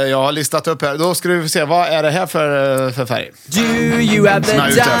 Jag har listat upp här. Då ska vi se, vad är det här för färg? Do you have the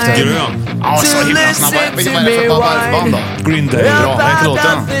time? Grön. Ja, så himla snabba. Vad är det för band då? Green Day. Bra, vad heter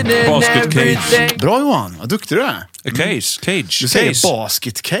låten? Basket Cage. Bra Johan, vad duktig du är. Cage. Du säger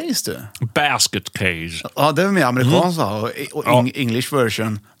basket case du. Basket Cage. Ja, det är mer amerikanskt och English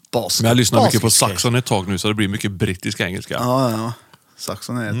version basket. Men jag lyssnar mycket på Basket Saxon ett tag nu, så det blir mycket brittisk engelska. Ja.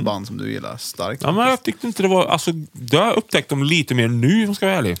 Saxon är ett band som du gillar starkt. Ja, men jag tyckte inte det var... Alltså, jag har upptäckt dem lite mer nu, om jag ska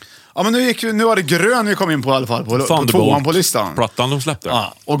vara ärlig. Ja, men nu var det grön vi kom in på i alla fall. På 2:an på listan. Plattan de släppte.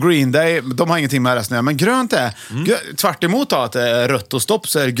 Ja, och Green Day, de har ingenting med resten. Men grönt är... Tvärt emot då, att det är rött och stopp,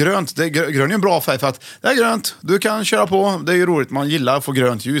 så är det grönt. Grön är en bra färg för att det är grönt. Du kan köra på. Det är ju roligt. Man gillar att få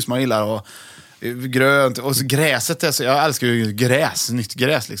grönt ljus. Man gillar att... grönt. Och så gräset är så... Jag älskar ju gräs. Nytt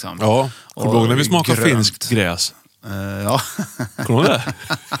gräs liksom. Ja. Kommer du ihåg när vi smakade finskt gräs? Ja. Kommer du det?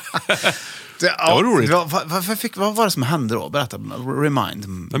 Det var roligt. Vad var det som hände då? Berätta,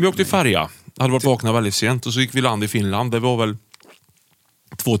 remind. När vi åkte i färja, hade varit vakna väldigt sent, och så gick vi land i Finland. Det var väl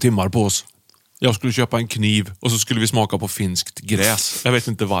 2 timmar på oss. Jag skulle köpa en kniv och så skulle vi smaka på finskt gräs. Jag vet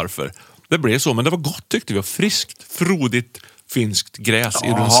inte varför. Det blev så, men det var gott tyckte vi. Friskt, frodigt finskt gräs i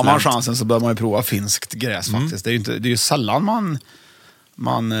runt. Har man chansen så bör man ju prova finskt gräs faktiskt. Det är ju sällan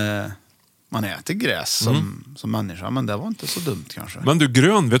man äter gräs som människa, men det var inte så dumt kanske. Men du,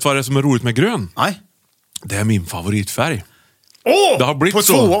 grön, vet du vad det är som är roligt med grön? Nej. Det är min favoritfärg. Det har blivit på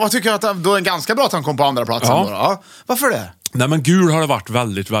så. Vad tycker jag att då är det ganska bra att han kom på andra platsen då? Ja. Varför det? Nej, men gul har det varit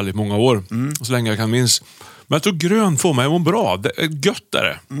väldigt, väldigt många år. Så länge jag kan minns. Men jag tror grön får mig att må bra. Det är gött är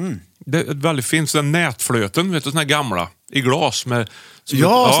det. Det är väldigt fint. Så den nätflöten, vet du, såna här gamla i glas med...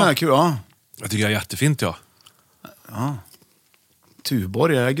 såna här kul, ja. Jag tycker det är jättefint, ja.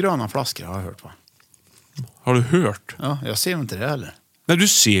 Tuborg är gröna flaskor har jag hört, va? Har du hört? Ja, jag ser inte det heller. Nej, du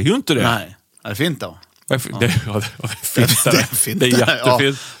ser ju inte det. Nej, är det fint då? Det är fint. Det är jättefint.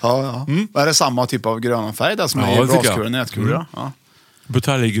 Ja. Är det samma typ av gröna färg där som är i glaskulor och nätkulor? Ja.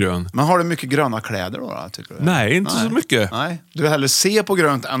 Buteljgrön. Men har du mycket gröna kläder då, tycker du? Nej, inte så mycket. Nej, du vill hellre se på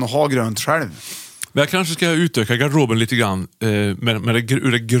grönt än att ha grönt själv. Men jag kanske ska utöka garderoben lite grann med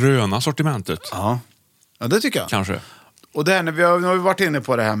det gröna sortimentet. Ja, det tycker jag. Kanske. Och det här, nu har vi varit inne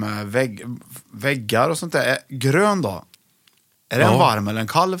på det här med väggar och sånt där. Grön då? Är det en varm eller en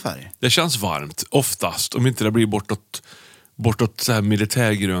kall färg? Det känns varmt, oftast. Om inte det blir bortåt så här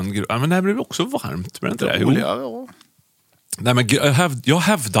militärgrön. Men det här blir också varmt. Men inte det? Ja. Nej, men jag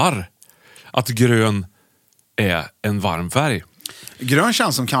hävdar att grön är en varm färg. Grön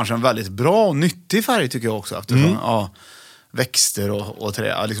känns som kanske en väldigt bra och nyttig färg tycker jag också. Eftersom växter och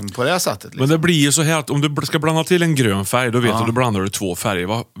trä, liksom på det sättet. Liksom. Men det blir ju så här att om du ska blanda till en grön färg, då vet du, då blandar du 2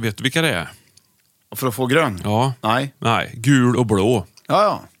 färger. Vet du vilka det är? Och för att få grön? Ja. Nej, gul och blå.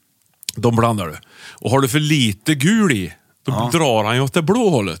 Ja. De blandar du. Och har du för lite gul i, då drar han ju åt det blå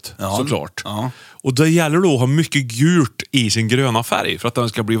hållet, såklart. Ja. Och det gäller då att ha mycket gult i sin gröna färg för att den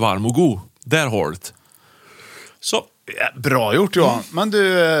ska bli varm och god. Där har du det. Så Bra gjort, Johan. Men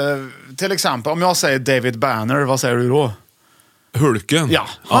du, till exempel, om jag säger David Banner, vad säger du då? Hulken. Ja,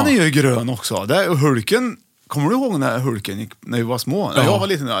 han är ju grön också. Det är Hulken. Kommer du ihåg när Hulken gick när vi var små? När jag var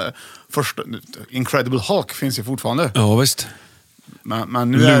liten, första Incredible Hulk finns ju fortfarande. Ja, visst.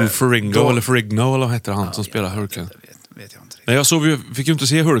 Men nu Lou Ferrigno eller Ferrigno eller vad heter han som spelar Hulken? Vet jag inte. Nej, fick ju inte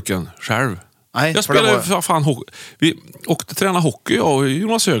se Hulken själv. Nej, jag spelade fan hockey. Vi åkte träna hockey, jag och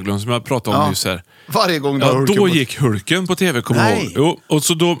Jonas Höglund som jag pratade om nyss här. Varje gång då gick Hulken på tv, kommer jag ihåg. Jo, och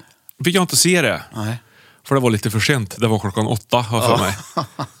så då fick jag inte se det. Nej. För det var lite för sent. Det var 8:00, har för mig.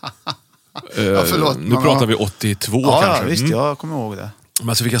 Förlåt, nu pratar vi 82 kanske. Ja, visst, jag kommer ihåg det.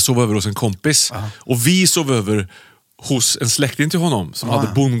 Men så fick jag sova över hos en kompis. Och vi sov över hos en släkting till honom som hade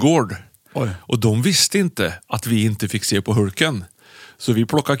bondgård. Oj. Och de visste inte att vi inte fick se på Hulken. Så vi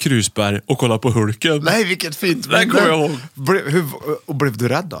plockade krusbär och kollade på Hulken. Nej, vilket fint. Det kommer jag ihåg. Blev du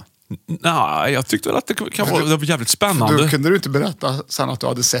rädd då? Nej, jag tyckte väl att det var jävligt spännande. Då kunde du inte berätta sen att du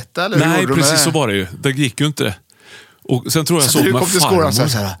hade sett det? Eller nej, precis så var det ju. Det gick ju inte. Och sen tror jag såg med farmor. Så du kom till skolan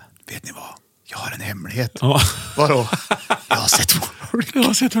och sa vet ni vad? Jag har en hemlighet. Ja. Vadå? Jag har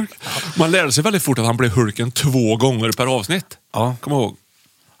sett Hulken. Man lärde sig väldigt fort att han blev Hulken 2 gånger per avsnitt. Ja. Kom ihåg.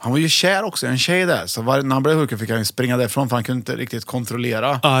 Han var ju kär också, en tjej där. Så när han blev Hulken fick han springa därifrån för han kunde inte riktigt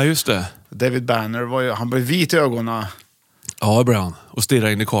kontrollera. Ja, just det. David Banner han blev vit i ögonen. Ja, det blev han. Och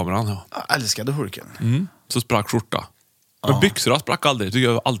stirrade in i kameran. Ja. Jag älskade Hulken. Så sprack skjorta. Men byxorna sprack aldrig. Det tycker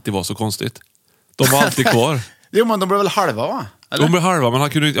jag alltid var så konstigt. De var alltid kvar. Jo, men de blev väl halva, va? Eller? De blev halva, men han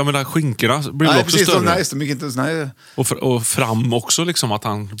kunde, jag menar, skinkorna blev också precis, större. De gick inte, nej. Och fram också, liksom att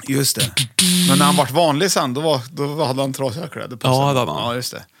han... Just det. Men när han vart vanlig sen, då hade han trasiga kläder på sig. Ja, det hade han. Ja,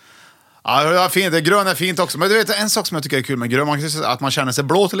 just det. Ja, det är fint. Grön är fint också. Men du vet, en sak som jag tycker är kul med grön, man kan säga att man känner sig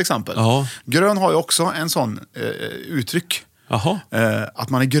blå till exempel. Ja. Grön har ju också en sån uttryck. Jaha. Att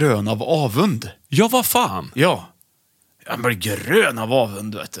man är grön av avund. Ja, vad fan? Ja. Man blir grön av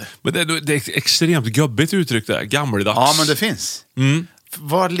avund, vet du. Men det är ett extremt gubbigt uttryck där, gammeldags. Ja, men det finns.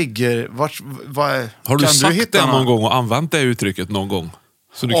 Var ligger... Har du sagt det någon gång och använt det uttrycket någon gång?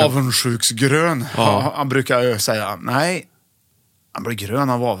 Avundsjuksgrön. Ja. Han brukar ju säga, nej, han blir grön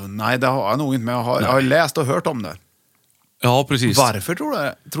av avund. Nej, det har jag nog inte, men jag har läst och hört om det. Ja, precis. Varför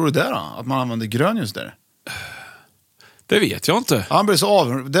tror du det då? Att man använder grön just där? Det vet jag inte. Han blir så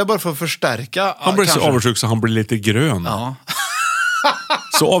avundsjuk. Det är bara för att förstärka. Han blir så avundsjuk så han blir lite grön. Ja.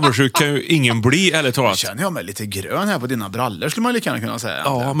 Så avundsjuk kan ju ingen bli, eller talat. Känner jag mig lite grön här på dina brallor, skulle man lika gärna kunna säga.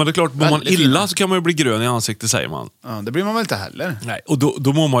 Ja, men det är klart, mår man illa så kan man ju bli grön i ansiktet, säger man. Ja, det blir man väl inte heller. Nej, och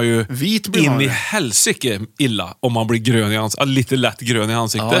då mår man ju vit blir man in i helsike illa om man blir grön i ansiktet. Lite lätt grön i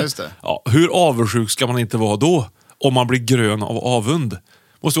ansiktet. Ja, just det. Ja, hur avundsjuk ska man inte vara då? Om man blir grön av avund.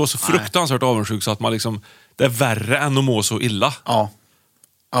 Måste vara så fruktansvärt avundsjuk så att man liksom... Det är värre än att må så illa. Ja.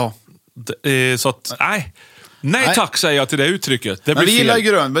 Ja. Så att, nej tack säger jag till det uttrycket. Det blir vi gillar fel.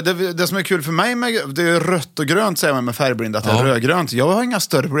 grön, men det som är kul för mig det är rött och grönt, säger man med färgblinda, att det är rödgrönt. Jag har inga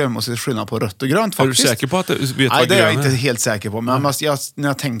större problem med att se skillnad på rött och grönt faktiskt. Är du säker på att du vet vad grön är? Nej, det är jag inte helt säker på, men när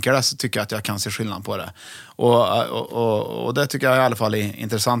jag tänker det så tycker jag att jag kan se skillnad på det. Och det tycker jag i alla fall är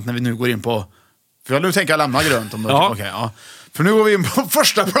intressant när vi nu går in på... För nu tänker jag lämna grönt. Okej. För nu går vi in på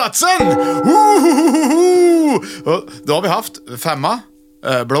första platsen. Då har vi haft 5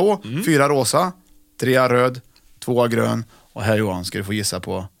 blå, 4 rosa, 3 röd, 2 grön. Och här, Johan, ska du få gissa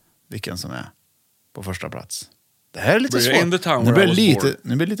på vilken som är på första plats. Det här är lite svårt. Nu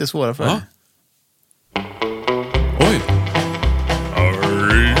blir det lite svårare för dig. Oj.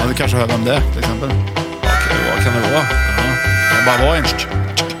 Ja, du kanske hör vem det är, till exempel. Vad kan det vara? Det kan bara vara en...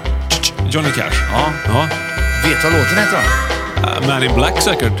 Johnny Cash. Ja. Vet vad låten heter då? Man in Black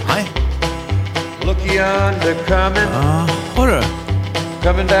säkert. Nej. Look yonder coming. Har du?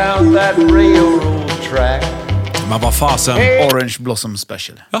 Coming down that railroad track. Men vad fasen? Orange Blossom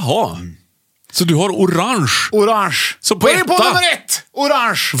Special. Jaha. Så du har orange? Orange. Så på nummer 1.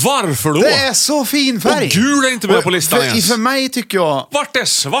 Orange. Varför då? Det är så fin färg. Och gul är inte med på listan ens. För mig tycker jag... Vart är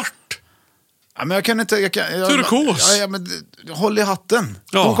svart? Ja, men jag kan inte... Turkos. Ja, men håll i hatten.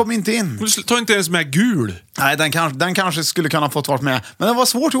 Ja. De kom inte in. Ta inte ens med gul. Nej, den kanske skulle kunna fått vart med. Men det var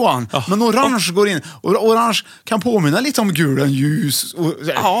svårt, Johan. Ja. Men orange går in. Orange kan påminna lite om gul, en ljus.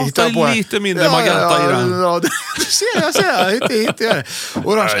 Ja, det är lite mindre magenta i den. Ja, du ser, jag ser.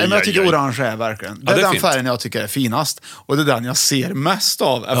 Orange, men jag tycker orange är verkligen. Det är den färgen jag tycker är finast. Och det är den jag ser mest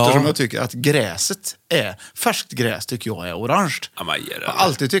av. Eftersom jag tycker att gräset färskt gräs tycker jag är orange. Ja, man jag har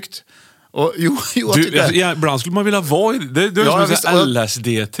alltid tyckt. Och, ibland skulle man vilja vara i det. Det är som en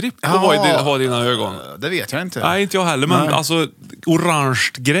LSD-tripp och ha dina ögon. Det vet jag inte. Nej, inte jag heller. Men alltså,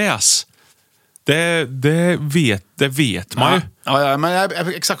 orange gräs. Det det vet man ju. Ja, men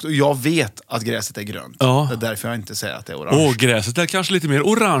exakt. Och jag vet att gräset är grönt. Ja. Det är därför jag inte säger att det är orange. Gräset är kanske lite mer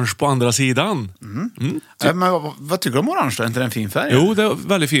orange på andra sidan. Men vad tycker du om orange då? Är inte det en fin färg? Jo, det är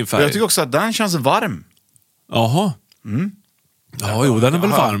väldigt fin färg. Jag tycker också att den känns varm. Jaha. Ja, jo, den är väl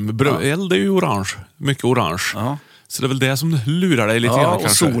varm. Eld är ju orange. Mycket orange. Ja. Så det är väl det som lurar dig lite grann och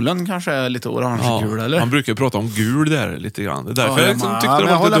kanske. solen kanske är lite orange-gul, eller? Man brukar ju prata om gul där lite grann. Det är därför jag tyckte det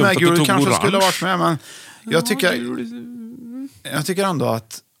var håller lite med, dumt att gul du tog kanske orange. skulle ha varit med, men jag tycker ändå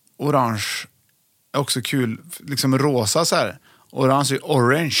att orange är också kul. Liksom rosa så här. Orange är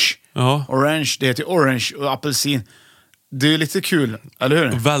orange. Ja. Orange, det heter orange och apelsin. Det är lite kul, eller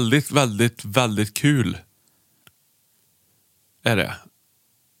hur? Väldigt, väldigt, väldigt kul. Är det?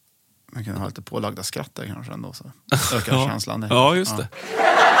 Man kan ha lite pålagda skratt där kanske ändå, så ökar känslan. Ja, just det.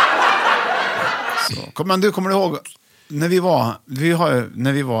 Så. Men du, kommer du ihåg när jag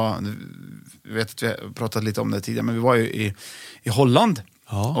vet att vi har pratat lite om det tidigare, men vi var ju i Holland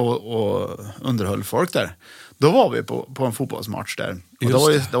och underhöll folk där. Då var vi på en fotbollsmatch där.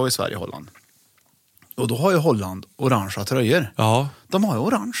 Och det var ju Sverige och Holland. Och då har ju Holland orangea tröjor. Ja. De har ju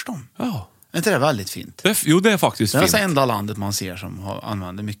orange de. Ja. Är inte det väldigt fint? Jo, det är faktiskt fint. Det är enda landet man ser som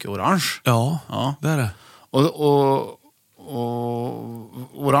använder mycket orange. Ja, det är det. Och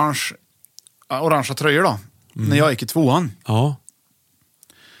orangea tröjor då. När jag gick i 2:an. Ja.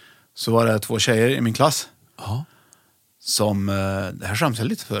 Så var det 2 tjejer i min klass. Ja. Som, det här skäms jag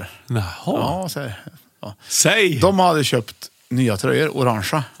lite för. Jaha. Ja, Säg! De hade köpt nya tröjor,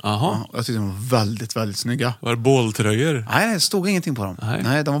 orangea. Jaha. Och jag tyckte de var väldigt, väldigt snygga. Var det båltröjor? Nej, det stod ingenting på dem.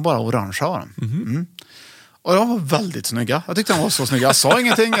 Nej, de var bara orangea var de. Och de var väldigt snygga. Jag tyckte de var så snygga. Jag sa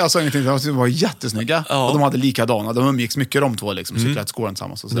ingenting. De var jättesnygga. Ja. Och de hade likadana. De umgicks mycket de två liksom. Cyklade till skolan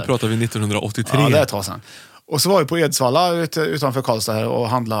tillsammans. Och nu pratar vi 1983. Ja, det är ett tag sedan. Och så var vi på Edsvalla utanför Karlstad här och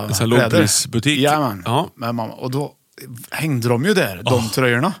handlade en lågprisbutik. Jajamän. Ja. Med mamma. Och då hängde de ju där, de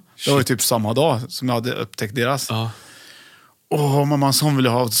tröjorna. Det var ju typ samma dag som jag hade upptäckt deras. Ja. Och mamma som ville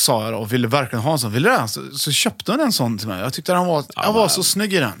ha, sa jag, och ville verkligen ha en sån. Ville det? Så köpte hon en sån till mig. Jag tyckte den var så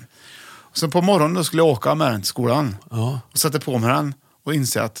snygg i den. Så på morgonen då skulle jag åka med den till skolan. Ja. Och satte på mig den och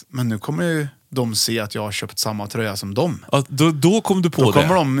inse att men nu kommer ju de se att jag har köpt samma tröja som dem. Ja, då kom du på då det? Då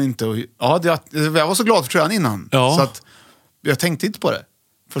kommer de inte att... Ja, jag var så glad för tröjan innan. Ja. Så att jag tänkte inte på det.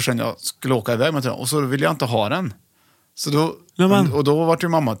 Förrän jag skulle åka iväg med tröjan. Och så ville jag inte ha den. Så då, och då var det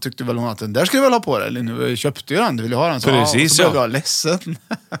mamma, tyckte väl hon att den där skulle väl ha på det. Eller nu köpte jag den, du ville ha den. Så, precis, och så blev jag ledsen.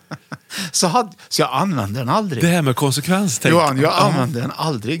 så jag använde den aldrig. Det här med konsekvenstänk. Johan, jag använde den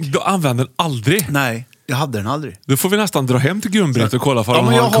aldrig. Du använde den aldrig? Nej, jag hade den aldrig. Då får vi nästan dra hem till Gumbret och kolla för de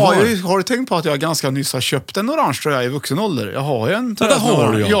men har kvar. Har du tänkt på att jag ganska nyss har köpt en orange tröja i vuxen ålder? Jag har ju en tröja. Ja, det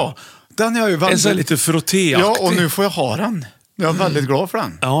har du. Ja, den är jag ju väldigt... En sån lite frottéaktig. Ja, och nu får jag ha den. Jag är väldigt glad för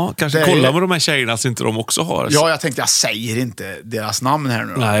den. Ja, kanske kolla med de här tjejerna så inte de också har. Ja, jag tänkte jag säger inte deras namn här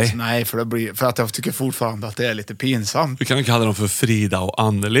nu. Nej. Nej, för att jag tycker fortfarande att det är lite pinsamt. Du kan ju kalla dem för Frida och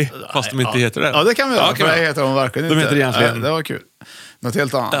Anneli, fast de inte heter det. Ja, det kan vi göra, för det heter de verkligen inte. De heter egentligen... Det var kul. Något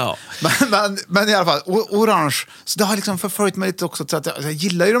helt annat. Ja. Men i alla fall, orange. Så det har liksom förföljt mig lite också. Att jag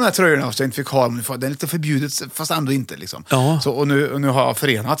gillar ju de här tröjorna så jag inte fick ha dem. Det är lite förbjudet, fast ändå inte. Liksom. Ja. Så, och nu har jag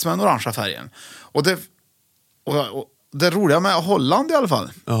förenats med den orangea färgen. Och det roliga med Holland i alla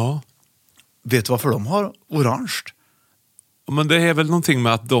fall. Ja. Vet du varför de har orange? Men det är väl någonting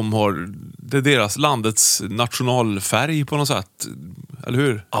med att det är deras landets nationalfärg på något sätt. Eller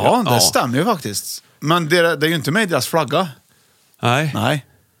hur? Ja, det stämmer ju faktiskt. Men det är ju inte med i deras flagga. Nej.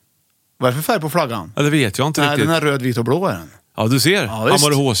 Vad är det för färg på flaggan? Ja, det vet jag inte riktigt. Den är röd, vit och blå är den. Ja, du ser.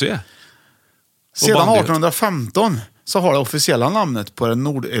 Hammarö HC. Sedan 1815 så har det officiella namnet på det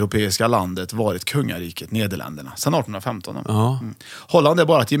nordeuropeiska landet varit kungariket Nederländerna. Sedan 1815. Holland är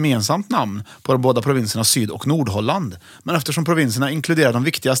bara ett gemensamt namn på de båda provinserna Syd- och Nordholland. Men eftersom provinserna inkluderar de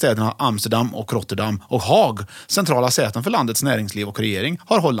viktiga städerna Amsterdam och Rotterdam och Haag, centrala säten för landets näringsliv och regering,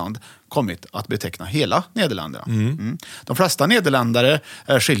 har Holland kommit att beteckna hela Nederländerna. De flesta nederländare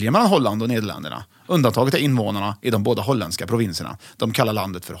skiljer mellan Holland och Nederländerna. Undantaget är invånarna i de båda holländska provinserna. De kallar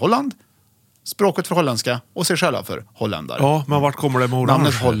landet för Holland, språket för holländska och sig själva för holländare. Ja, men vart kommer det med orange?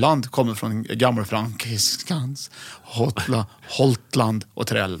 Namnet Holland kommer från gammelfrankiskans Holtland och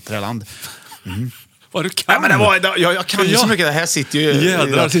Träland. Vad du kan. Nej, men jag kan ju så mycket. Det här sitter ju...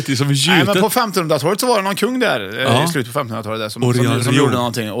 Jädrar, sitter ju som gjutet. Nej, men på 1500-talet så var det någon kung där, i slutet på 1500-talet, som gjorde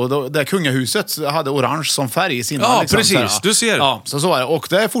någonting. Och det kungahuset hade orange som färg i sina... Ja, liksom, precis. Du ser. Ja, så var det. Och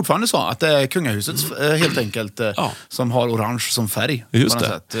det är fortfarande så att det är kungahuset helt enkelt som har orange som färg. Just på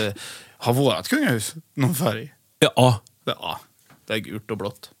något sätt. Har vårat kungahus någon färg? Ja. Ja, det är gult och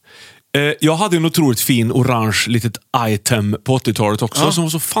blått. Jag hade en otroligt fin orange litet item på 80-talet också som var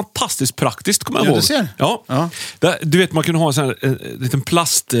så fantastiskt praktiskt, kommer jag ihåg. Du ser. Ja. Du vet, man kunde ha en sån här liten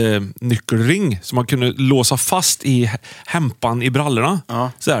plastnyckelring som man kunde låsa fast i hämpan i brallorna.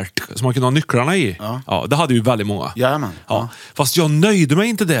 Så här, som man kunde ha nycklarna i. Ja, det hade ju väldigt många. Jajamän. Ja. Fast jag nöjde mig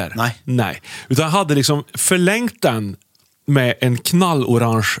inte där. Nej. Utan jag hade liksom förlängt den med en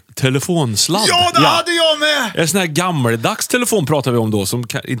knallorange telefonsladd. Ja, det hade jag med! En sån här gammeldags telefon pratar vi om då, som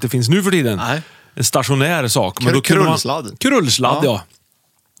inte finns nu för tiden. Nej. En stationär sak. Men då krullsladd. Krullsladd, ja.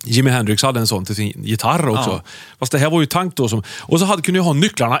 Jimi Hendrix hade en sån till sin gitarr också. Fast det här var ju tank då som... Och så kunde jag ha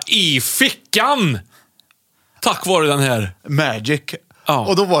nycklarna i fickan! Tack vare den här... Magic.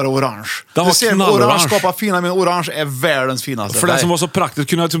 Och då var det orange. Den var knallorange. Orange skapar fina, men orange är världens finaste. För det som var så praktiskt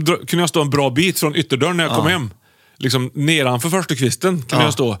kunde jag stå en bra bit från ytterdörren när jag kom hem. Liksom nedanför första kvisten kunde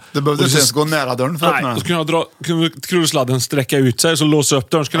jag stå. Det behövde inte ens gå nära dörren för att öppna den. Då kunde krullsladden sträcka ut sig, så låsa upp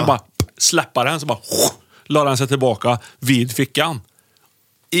dörren, så kunde jag bara släppa den, så bara la den sig tillbaka vid fickan.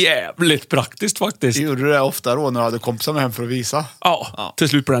 Jävligt praktiskt faktiskt. Gjorde du det ofta då när du hade kompisar med hem för att visa? Ja. Till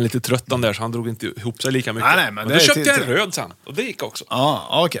slut blev den lite trött den där, så han drog inte ihop sig lika mycket. Nej, men då köpte jag en röd sen, och det gick också. Ja,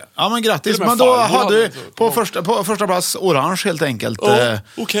 okej. Ja, men grattis. Men då hade vi på första plats orange helt enkelt.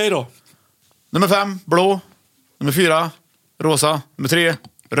 Okej då. Nummer 5, blå. Nummer 4, rosa. Nummer 3,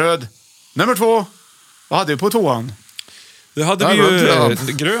 röd. Nummer 2, vad hade vi på 2:an? Det hade vi ju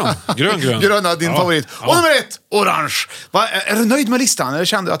grön. Gröna, din favorit. Och nummer 1, orange. Är du nöjd med listan? Eller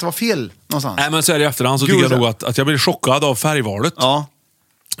kände du att det var fel någonstans? Nej, men så är det i efterhand så tycker jag nog att jag blev chockad av färgvalet. Ja.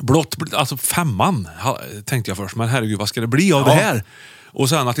 Blått, alltså 5:an tänkte jag först. Men herregud, vad ska det bli av det här? Och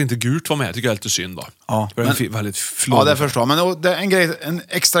sen att inte gult var med tycker jag är lite synd då. Ja, det är väldigt flott. Ja, det förstår jag. Men det är en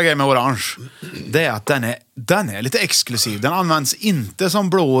extra grej med orange. Det är att den är lite exklusiv. Den används inte som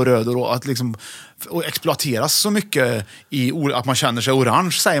blå och röd och att liksom och exploateras så mycket i att man känner sig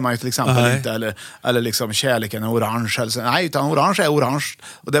orange, säger man ju till exempel inte, eller liksom kärleken är orange eller, nej, utan orange är orange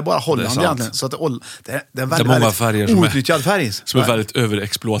och det är bara Holland egentligen, så att det är en väldigt outnyttjad färg som är väldigt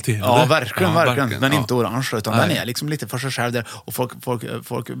överexploaterade. Ja, verkligen. Men inte orange, utan den är liksom lite för sig själv där, och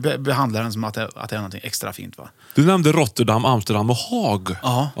folk behandlar den som att det är någonting extra fint, va? Du nämnde Rotterdam, Amsterdam och Haag.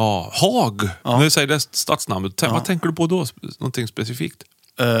 Ja, Haag. När du säger det stadsnamnet, vad tänker du på då? Någonting specifikt?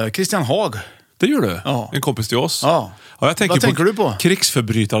 Christian Haag. Det gör du? Ja. En kompis till oss? Ja. Jag tänker Vad tänker du på?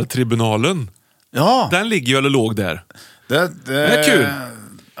 Krigsförbrytartribunalen. Ja. Den ligger ju eller låg där. Det är kul.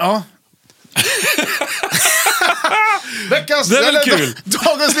 Ja. Det är väl kul.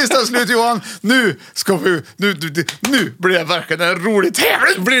 Dagens lista är slut, Johan. Nu blir det verkligen en rolig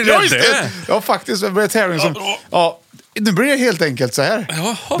tävling. Blir det? Ja, faktiskt. Det blir en tävling som... Ja, nu blir det helt enkelt så här.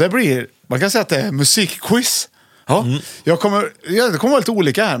 Jaha. Det blir... Man kan säga att det är musikquiz. Ja. Det kommer vara lite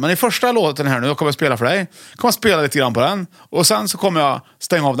olika här. Men i första låten här nu, jag kommer spela för dig. Jag kommer spela lite grann på den. Och sen så kommer jag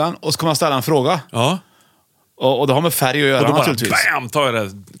stänga av den. Och så kommer jag ställa en fråga. Ja. Och det har med färg att göra, och då bara, naturligtvis. Bam, tar jag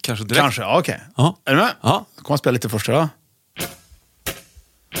det kanske direkt. Kanske, ja, okej. Ja. Är du med? Ja. Då kommer jag spela lite först då.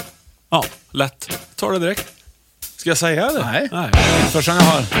 Ja, lätt. Tar det direkt. Ska jag säga det? Nej. Först jag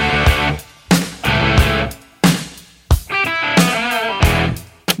har...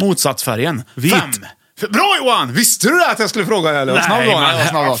 Motsatsfärgen. Vit. 5. Bra, Johan! Visste du att jag skulle fråga eller? Nej,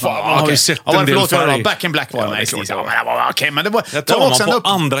 Har ju sett en del färg. Back in Black var det. Okej, men det var också en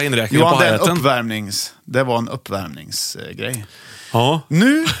andra inräkning på häten. Det var en uppvärmningsgrej. Ja.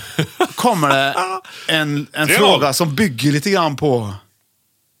 Nu kommer det en fråga som bygger lite grann på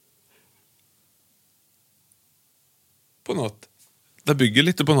något. Det bygger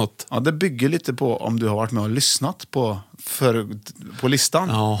lite på något. Ja, det bygger lite på om du har varit med och lyssnat på listan.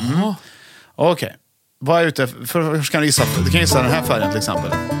 Jaha. Okej. Vad är ute för ska du gissa? Du kan gissa den här färgen till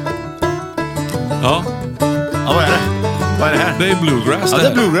exempel. Ja. Ja, vad är det? Vad är det här? Det är bluegrass. Ja, det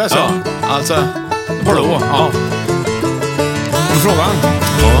är bluegrass, ja. Alltså, blå. Ja. Har du frågan?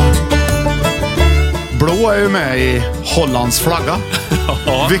 Ja. Blå är ju med i Hollands flagga.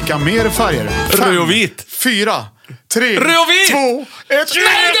 Ja. Vilka mer färger? Röd och vit. 4, 3, röd och vit. 2, 1. Nej,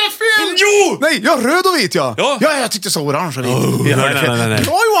 det är fel! Jo! Nej, röd och vit, ja. Ja, jag tyckte så orange och vit. Nej.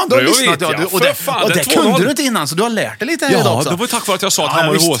 Bra, Johan, du har lyssnat. Ja. Och det kunde du inte innan, så du har lärt dig lite här idag också. Ja, det var tack för att jag sa att han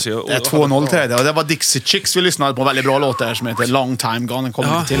var i HC. Det är 2-0 till det. Och det var Dixie Chicks vi lyssnade på. Väldigt bra låt där som heter Long Time Gone. Den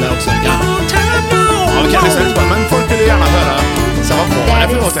kommer till här också. Ja, vi kan lyssna på, men folk vill gärna höra. Så vad var det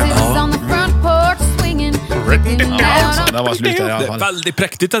för låt? Ja, det var slut där i alla fall. Det är väldigt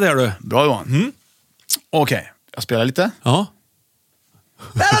präktigt det där, du. Bra, Johan. Okej, jag spelar lite. Ja.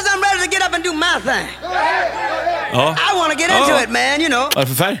 Fellas, I'm ready to get up and do my thing. Ja. I want to get into it, man, you know. Vad är det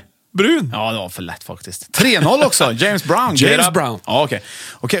för färg? Brun. Ja, det var för lätt faktiskt. 3-0 också. James Brown. James Brown. Ja,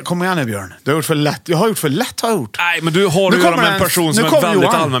 okej, kom igen nu, Björn. Du har gjort för lätt. Jag har gjort för lätt, har jag gjort. Nej, men du har att göra med en person som är väldigt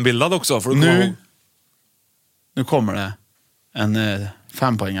allmänbildad också. För nu kommer det en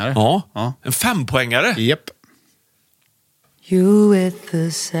 5-poängare. Ja. En 5-poängare? Japp. You with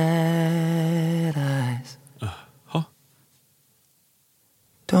the sad eyes.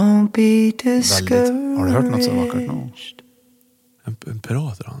 Don't be discouraged. Har du hört något så vackert nu? En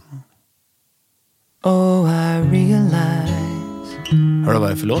pirat, han. Oh, I realize. Hör du vad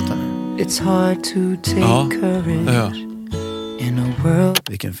det är för låt, eller? It's hard to take courage in a world.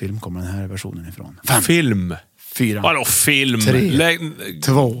 Vilken film kommer den här versionen ifrån? 5. Film. 4. Vadå film? 3.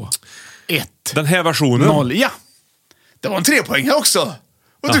 2. 1. Den här versionen? 0. Ja. Det var en 3-poängare också.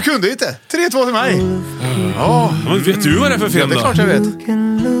 Och du kunde inte. 3-2 till mig. Ja. Men vet du vad det är för film då? Det är klart jag vet.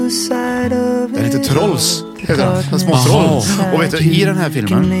 Det är lite Trolls. En små troll. Och vet du, i den här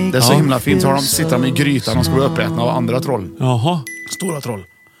filmen, det är så himla fint, så har sitter de i grytan och ska bli uppätna av andra troll. Jaha. Stora troll.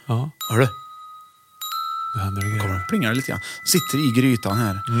 Ja. Hör du? Det händer grejer. Kommer plingar lite grann. Sitter i grytan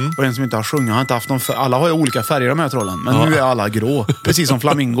här. Och den som inte har sjungit har inte haft någon alla har ju olika färger, de här trollen. Men nu är alla grå. Precis som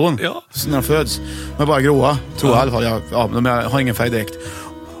flamingon. När de föds. De är bara gråa. Tror jag i alla fall. De har ingen färg direkt.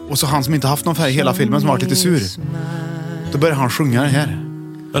 Och så han som inte haft någon färg i hela filmen, som har varit lite sur. Då börjar han sjunga det här.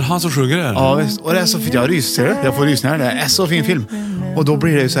 Är det han som sjunger det här? Ja, visst. Och det är så fint. Jag ryser. Jag får rysningar. Det är så fin film. Och då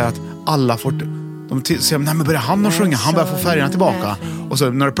blir det ju så här att alla får... De säger, nej men börjar han att sjunga? Han börjar få färgerna tillbaka. Och så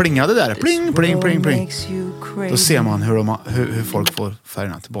när det plingade där, pling, pling, pling, pling. Då ser man hur folk får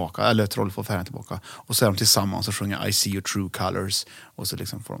färgerna tillbaka. Eller troll får färgerna tillbaka. Och så är de tillsammans och sjunger I see your true colors. Och så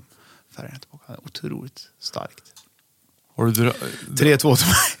liksom får de färgerna tillbaka. Otroligt starkt. 3-2 till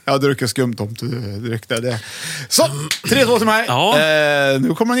mig. Jag har druckit skumtomt direkt där. Så, 3-2 till mig. Ja.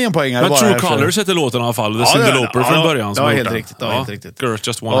 Nu kommer en poängare. Men True Colors heter låten i alla fall. Det är Cyndi Lauper från början. Ja, helt riktigt. Helt riktigt. Girls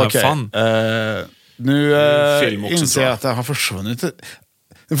just wanna have fun. Nu inser jag att det har försvunnit.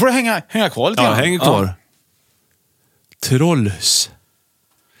 Nu får du hänga kvar lite grann. Ja, häng kvar. Trolls.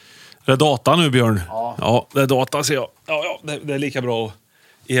 Det är data nu, Björn. Ja, det är data, ser jag. Ja, det är lika bra att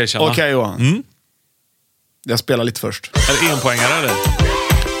erkänna. Okej, Johan. Jag spelar lite först. Är det 1-poängare eller?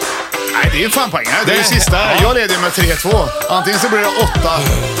 Nej, det är ju 5-poängare. Det är ju sista. Ja. Jag leder med 3-2. Antingen så blir det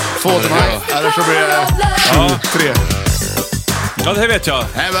 8-2 till mig. Eller så blir det 7-3. Ja, det här vet jag.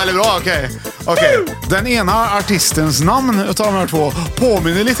 Det är väldigt bra, okej. Den ena artistens namn utav de här två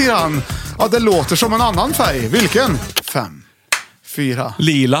påminner lite grann. Ja, det låter som en annan färg. Vilken? 5, 4,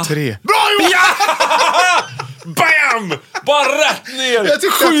 Lila. 3. Bra Johan! Ja! Bam! Bara rätt ner.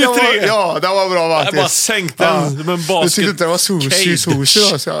 7-3. Ja, det var bra faktiskt. Jag bara sänkte den som en basket. Du tyckte inte det var sushi.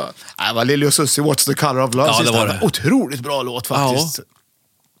 Nej, det var Lily och Susie, What's the color of love? Ja, det var det. Otroligt bra låt faktiskt. Ja.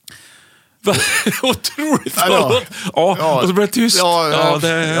 Otroligt bra låt. Ja, och så blev det tyst. Ja, det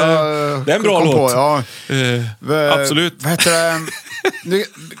är en bra låt. Absolut. Vad heter det?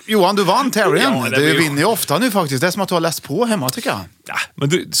 Johan, du vann tävlingen. Ja, du vinner ju ofta nu faktiskt. Det är som att du har läst på hemma, tycker jag. Ja,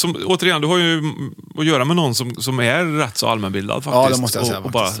 men återigen, du har ju att göra med någon som är rätt så allmänbildad faktiskt. Ja, det måste jag säga.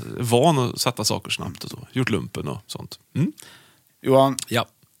 Och bara van att sätta saker snabbt och så. Gjort lumpen och sånt. Johan, ja.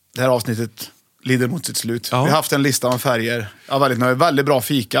 Det här avsnittet lider mot sitt slut. Ja. Vi har haft en lista om färger. Jag är väldigt nöjd. Väldigt bra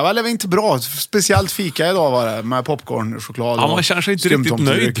fika. Eller inte bra. Speciellt fika idag var det. Med popcorn, choklad och man känner sig inte riktigt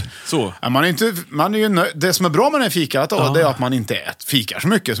nöjd. Så. Ja, man är ju nöjd. Det som är bra med den här fikat då, det är att man inte fikar så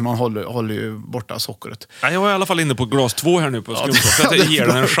mycket. Så man håller ju borta sockret. Ja, jag är i alla fall inne på glas 2 här nu på skumtopp. Jag ger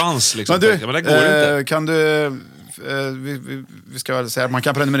den en chans. Liksom. Men det går inte. Kan du... Vi ska väl säga att man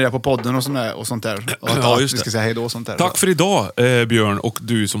kan prenumerera på podden och sånt där. Ja, just det. Vi ska säga hej då och sånt där. Tack för idag, Björn, och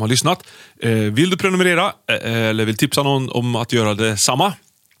du som har lyssnat. Vill du prenumerera eller vill tipsa någon om att göra det samma,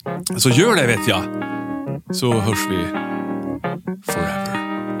 så gör det, vet jag. Så hörs vi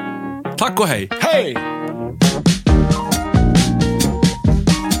forever. Tack och hej. Hej!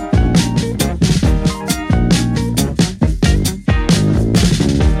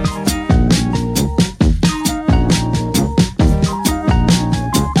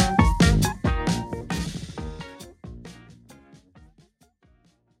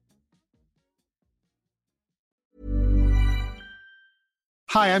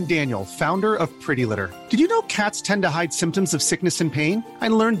 Hi, I'm Daniel, founder of Pretty Litter. Did you know cats tend to hide symptoms of sickness and pain? I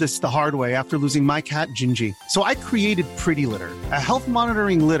learned this the hard way after losing my cat, Gingy. So I created Pretty Litter, a health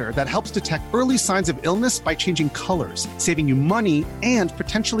monitoring litter that helps detect early signs of illness by changing colors, saving you money and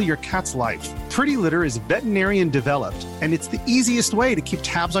potentially your cat's life. Pretty Litter is veterinarian developed, and it's the easiest way to keep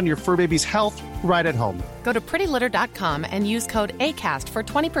tabs on your fur baby's health right at home. Go to prettylitter.com and use code ACAST for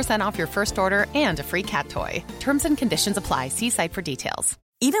 20% off your first order and a free cat toy. Terms and conditions apply. See site for details.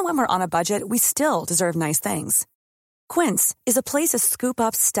 Even when we're on a budget, we still deserve nice things. Quince is a place to scoop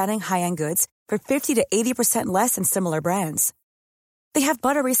up stunning high-end goods for 50 to 80% less than similar brands. They have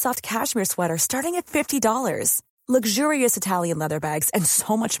buttery soft cashmere sweaters starting at $50, luxurious Italian leather bags, and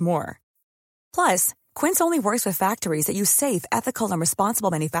so much more. Plus, Quince only works with factories that use safe, ethical, and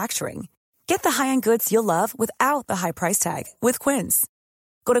responsible manufacturing. Get the high-end goods you'll love without the high price tag with Quince.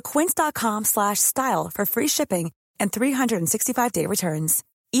 Go to quince.com/style for free shipping and 365-day returns.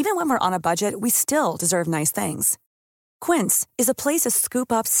 Even when we're on a budget, we still deserve nice things. Quince is a place to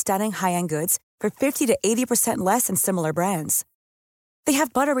scoop up stunning high-end goods for 50 to 80% less than similar brands. They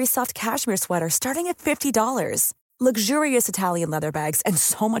have buttery soft cashmere sweaters starting at $50, luxurious Italian leather bags, and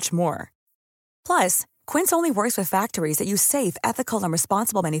so much more. Plus, Quince only works with factories that use safe, ethical, and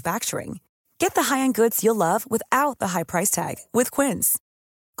responsible manufacturing. Get the high-end goods you'll love without the high price tag with Quince.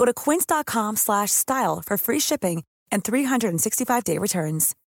 Go to quince.com/style for free shipping and 365-day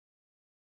returns.